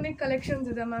ತುಂಬಾ ಯೂನಿಕ್ ಕಲೆಕ್ಷನ್ಸ್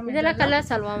ಇದೆ ಮ್ಯಾಮ್. ಇದೆಲ್ಲ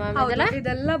ಕಲರ್ಸ್ ಅಲ್ವಾ ಮ್ಯಾಮ್?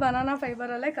 ಇದೆಲ್ಲ ಬನಾನಾ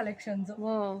ಫೈಬರ್ ಅಲ್ಲೇ ಕಲೆಕ್ಷನ್ಸ್.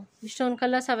 ಇಷ್ಟೊಂದು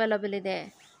ಕಲರ್ಸ್ ಅವೈಲಬಲ್ ಇದೆ.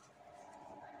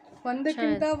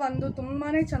 ಒಂದಕ್ಕಿಂತ ಒಂದು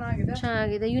ತುಂಬಾನೇ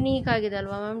ಚೆನ್ನಾಗಿದೆ, ಯುನೀಕ್ ಆಗಿದೆ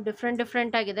ಅಲ್ವಾ ಮ್ಯಾಮ್,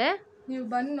 ಡಿಫ್ರೆಂಟ್ ಆಗಿದೆ. ನೀವು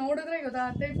ಬಂದು ನೋಡಿದ್ರೆ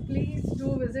ಗೊತ್ತಾಗುತ್ತೆ. Please do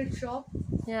visit shop.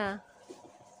 Yeah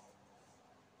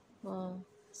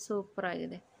super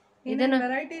ಆಗಿದೆ. ಇದನ್ನ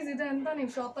ವೆರೈಟೀಸ್ ಇದೆ ಅಂತ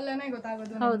ನೀವು ಶಾಪ್ ಅಲ್ಲೇನೆ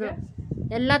ಗೊತ್ತಾಗೋದು. ಹೌದು,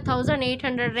 ಎಲ್ಲ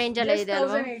 1800 ರೇಂಜ್ ಅಲ್ಲೇ ಇದೆ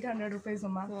ಅಲ್ವಾ? 1800 ರೂಪೀಸ್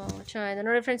ಅಮ್ಮ. ಚೆನ್ನಾಗಿದೆ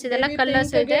ನೋಡಿ ಫ್ರೆಂಡ್ಸ್. ಇದೆಲ್ಲ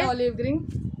ಕಲರ್ಸ್ ಇದೆ. Olive green,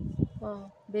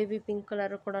 baby pink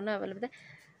colour ಕೂಡ ಅವೈಲೇಬಲ್ ಇದೆ.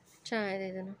 ಚೆನ್ನಾಗಿದೆ.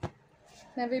 ಇದನ್ನು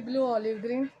navy blue, olive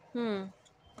green,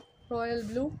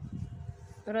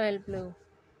 royal blue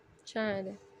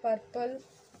ಚೆನ್ನಾಗಿದೆ. Purple,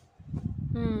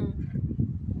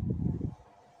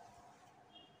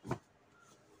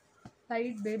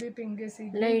 light baby pink,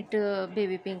 light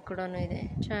baby pink ಕೂಡ ಇದೆ.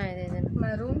 ಚೆನ್ನಾಗಿದೆ. ಇದನ್ನು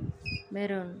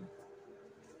ಮೆರೂನ್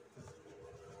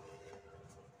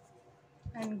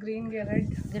ಅಂಡ್ ಗ್ರೀನ್ಗೆ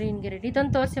ರೆಡ್.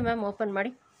 ಇದೊಂದು ತೋರಿಸಿ ಮ್ಯಾಮ್, ಓಪನ್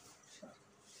ಮಾಡಿ.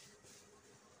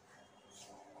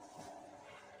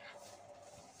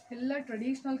 ಎಲ್ಲ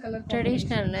ಟ್ರೆಡಿಷನಲ್ ಕಲರ್,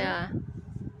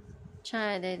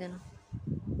 ಚೆನ್ನಾಗಿದೆ. ಇದನ್ನು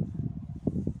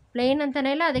ಪ್ಲೇನ್ ಅಂತಾನೆ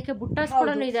ಇಲ್ಲ, ಅದಕ್ಕೆ ಬುಟ್ಟಾಸ್ ಕೂಡ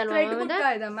ಇದೆ ಅಲ್ವಾ?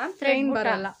 ಪ್ಲೇನ್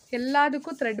ಬರಲ್ಲ,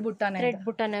 ಎಲ್ಲದಕ್ಕೂ ಥ್ರೆಡ್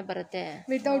ಬುಟ್ಟಾನೇ ಬರುತ್ತೆ.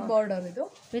 Without border. ಇದು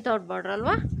ವಿತೌಟ್ ಬಾರ್ಡರ್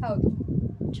ಅಲ್ವಾ? ಹೌದು.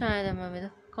 ಚೆನ್ನಾಗಿದೆ ಮ್ಯಾಮ್. ಇದು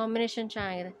ಕಾಂಬಿನೇಷನ್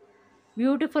ಚೆನ್ನಾಗಿದೆ.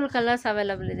 ಬ್ಯೂಟಿಫುಲ್ ಕಲರ್ಸ್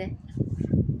ಅವೈಲಬಲ್ ಇದೆ.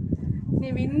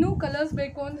 ನೀವು ಇನ್ನೂ ಕಲರ್ಸ್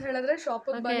ಬೇಕು ಅಂತ ಹೇಳಿದ್ರೆ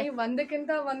ಶಾಪಿಗೆ ಬನ್ನಿ.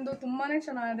 ಒಂದಕ್ಕಿಂತ ಒಂದು ತುಂಬಾನೇ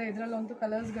ಚೆನ್ನಾಗಿದೆ ಇದರಲ್ಲಂತೂ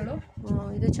ಕಲರ್ಸ್ಗಳು.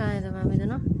 ಇದು ಚೆನ್ನಾಗಿದೆ ಮ್ಯಾಮ್.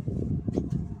 ಇದನ್ನು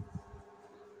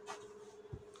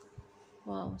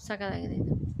ವಾವ್, ಸಖತ್ತಾಗಿದೆ.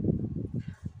 ಇದು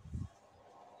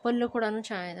ಪಲ್ಲು ಕೂಡ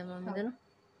ಚೆನ್ನಾಗಿದೆ ಮ್ಯಾಮ್.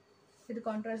 ಇದು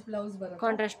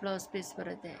ಕಾಂಟ್ರಾಸ್ಟ್ ಬ್ಲೌಸ್ ಪೀಸ್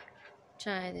ಬರುತ್ತೆ.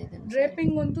 ಚೆನ್ನಾಗಿದೆ. ಇದು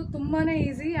ಡ್ರೇಪಿಂಗ್ ಅಂತೂ ತುಂಬಾನೇ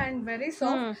easy and very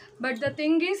soft. But the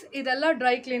thing is, ಇದೆಲ್ಲ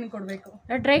ಡ್ರೈ ಕ್ಲೀನ್ ಕೊಡಬೇಕಾ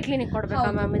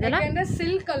ಮ್ಯಾಮ್? ಇದೆಲ್ಲ ಯಾಕಂದ್ರೆ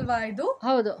ಸಿಲ್ಕ್ ಅಲ್ವಾ ಇದು?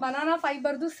 ಹೌದು, ಬನಾನಾ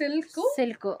ಫೈಬರ್ದು ಸಿಲ್ಕ್.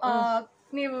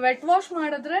 ನೀವು ವೆಟ್ ವಾಶ್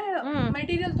ಮಾಡಿದ್ರೆ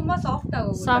ಮೆಟೀರಿಯಲ್ ತುಂಬಾ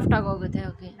ಸಾಫ್ಟ್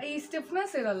ಆಗೋಗುತ್ತೆ. ಈ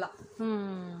ಸ್ಟಿಫ್ನೆಸ್ ಇರಲ್ಲ.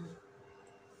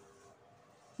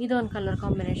 ಇದೊಂದು ಕಲರ್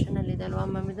ಕಾಂಬಿನೇಷನ್ ಅಲ್ಲಿ ಇದೆ ಅಲ್ವಾ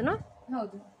ಮ್ಯಾಮ್? ಇದನ್ನು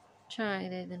ಹೌದು,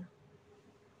 ಚೆನ್ನಾಗಿದೆ. ಇದನ್ನು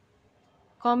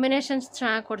ಕಾಂಬಿನೇಷನ್ಸ್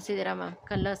ಚೆನ್ನಾಗಿ ಕೊಡ್ಸಿದ್ದೀರಾ ಮ್ಯಾಮ್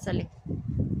ಕಲರ್ಸ್ ಅಲ್ಲಿ.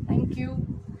 Thank you.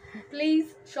 ಪ್ಲೀಸ್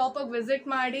ಶಾಪಿಗೆ ವಿಸಿಟ್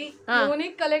ಮಾಡಿ.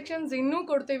 ಯೂನಿಕ್ ಕಲೆಕ್ಷನ್ಸ್ ಇನ್ನೂ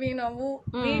ಕೊಡ್ತೀವಿ ನಾವು.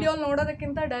 ವಿಡಿಯೋ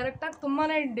ನೋಡೋದಕ್ಕಿಂತ ಡೈರೆಕ್ಟ್ ಆಗಿ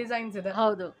ತುಂಬಾನೇ ಡಿಸೈನ್ಸ್ ಇದೆ.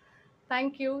 ಹೌದು.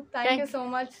 Thank you so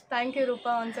much. Thank you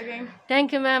Roopa, once again.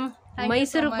 Thank you ma'am.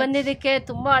 ಮೈಸೂರಿಗೆ ಬಂದಿದ್ದಕ್ಕೆ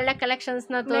ತುಂಬಾ ಒಳ್ಳೆ ಕಲೆಕ್ಷನ್ಸ್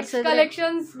ನ ತೋರಿಸಿದ್ರಿ.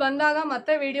 ಕಲೆಕ್ಷನ್ಸ್ ಬಂದಾಗ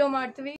ಮತ್ತೆ ವಿಡಿಯೋ ಮಾಡ್ತೀವಿ.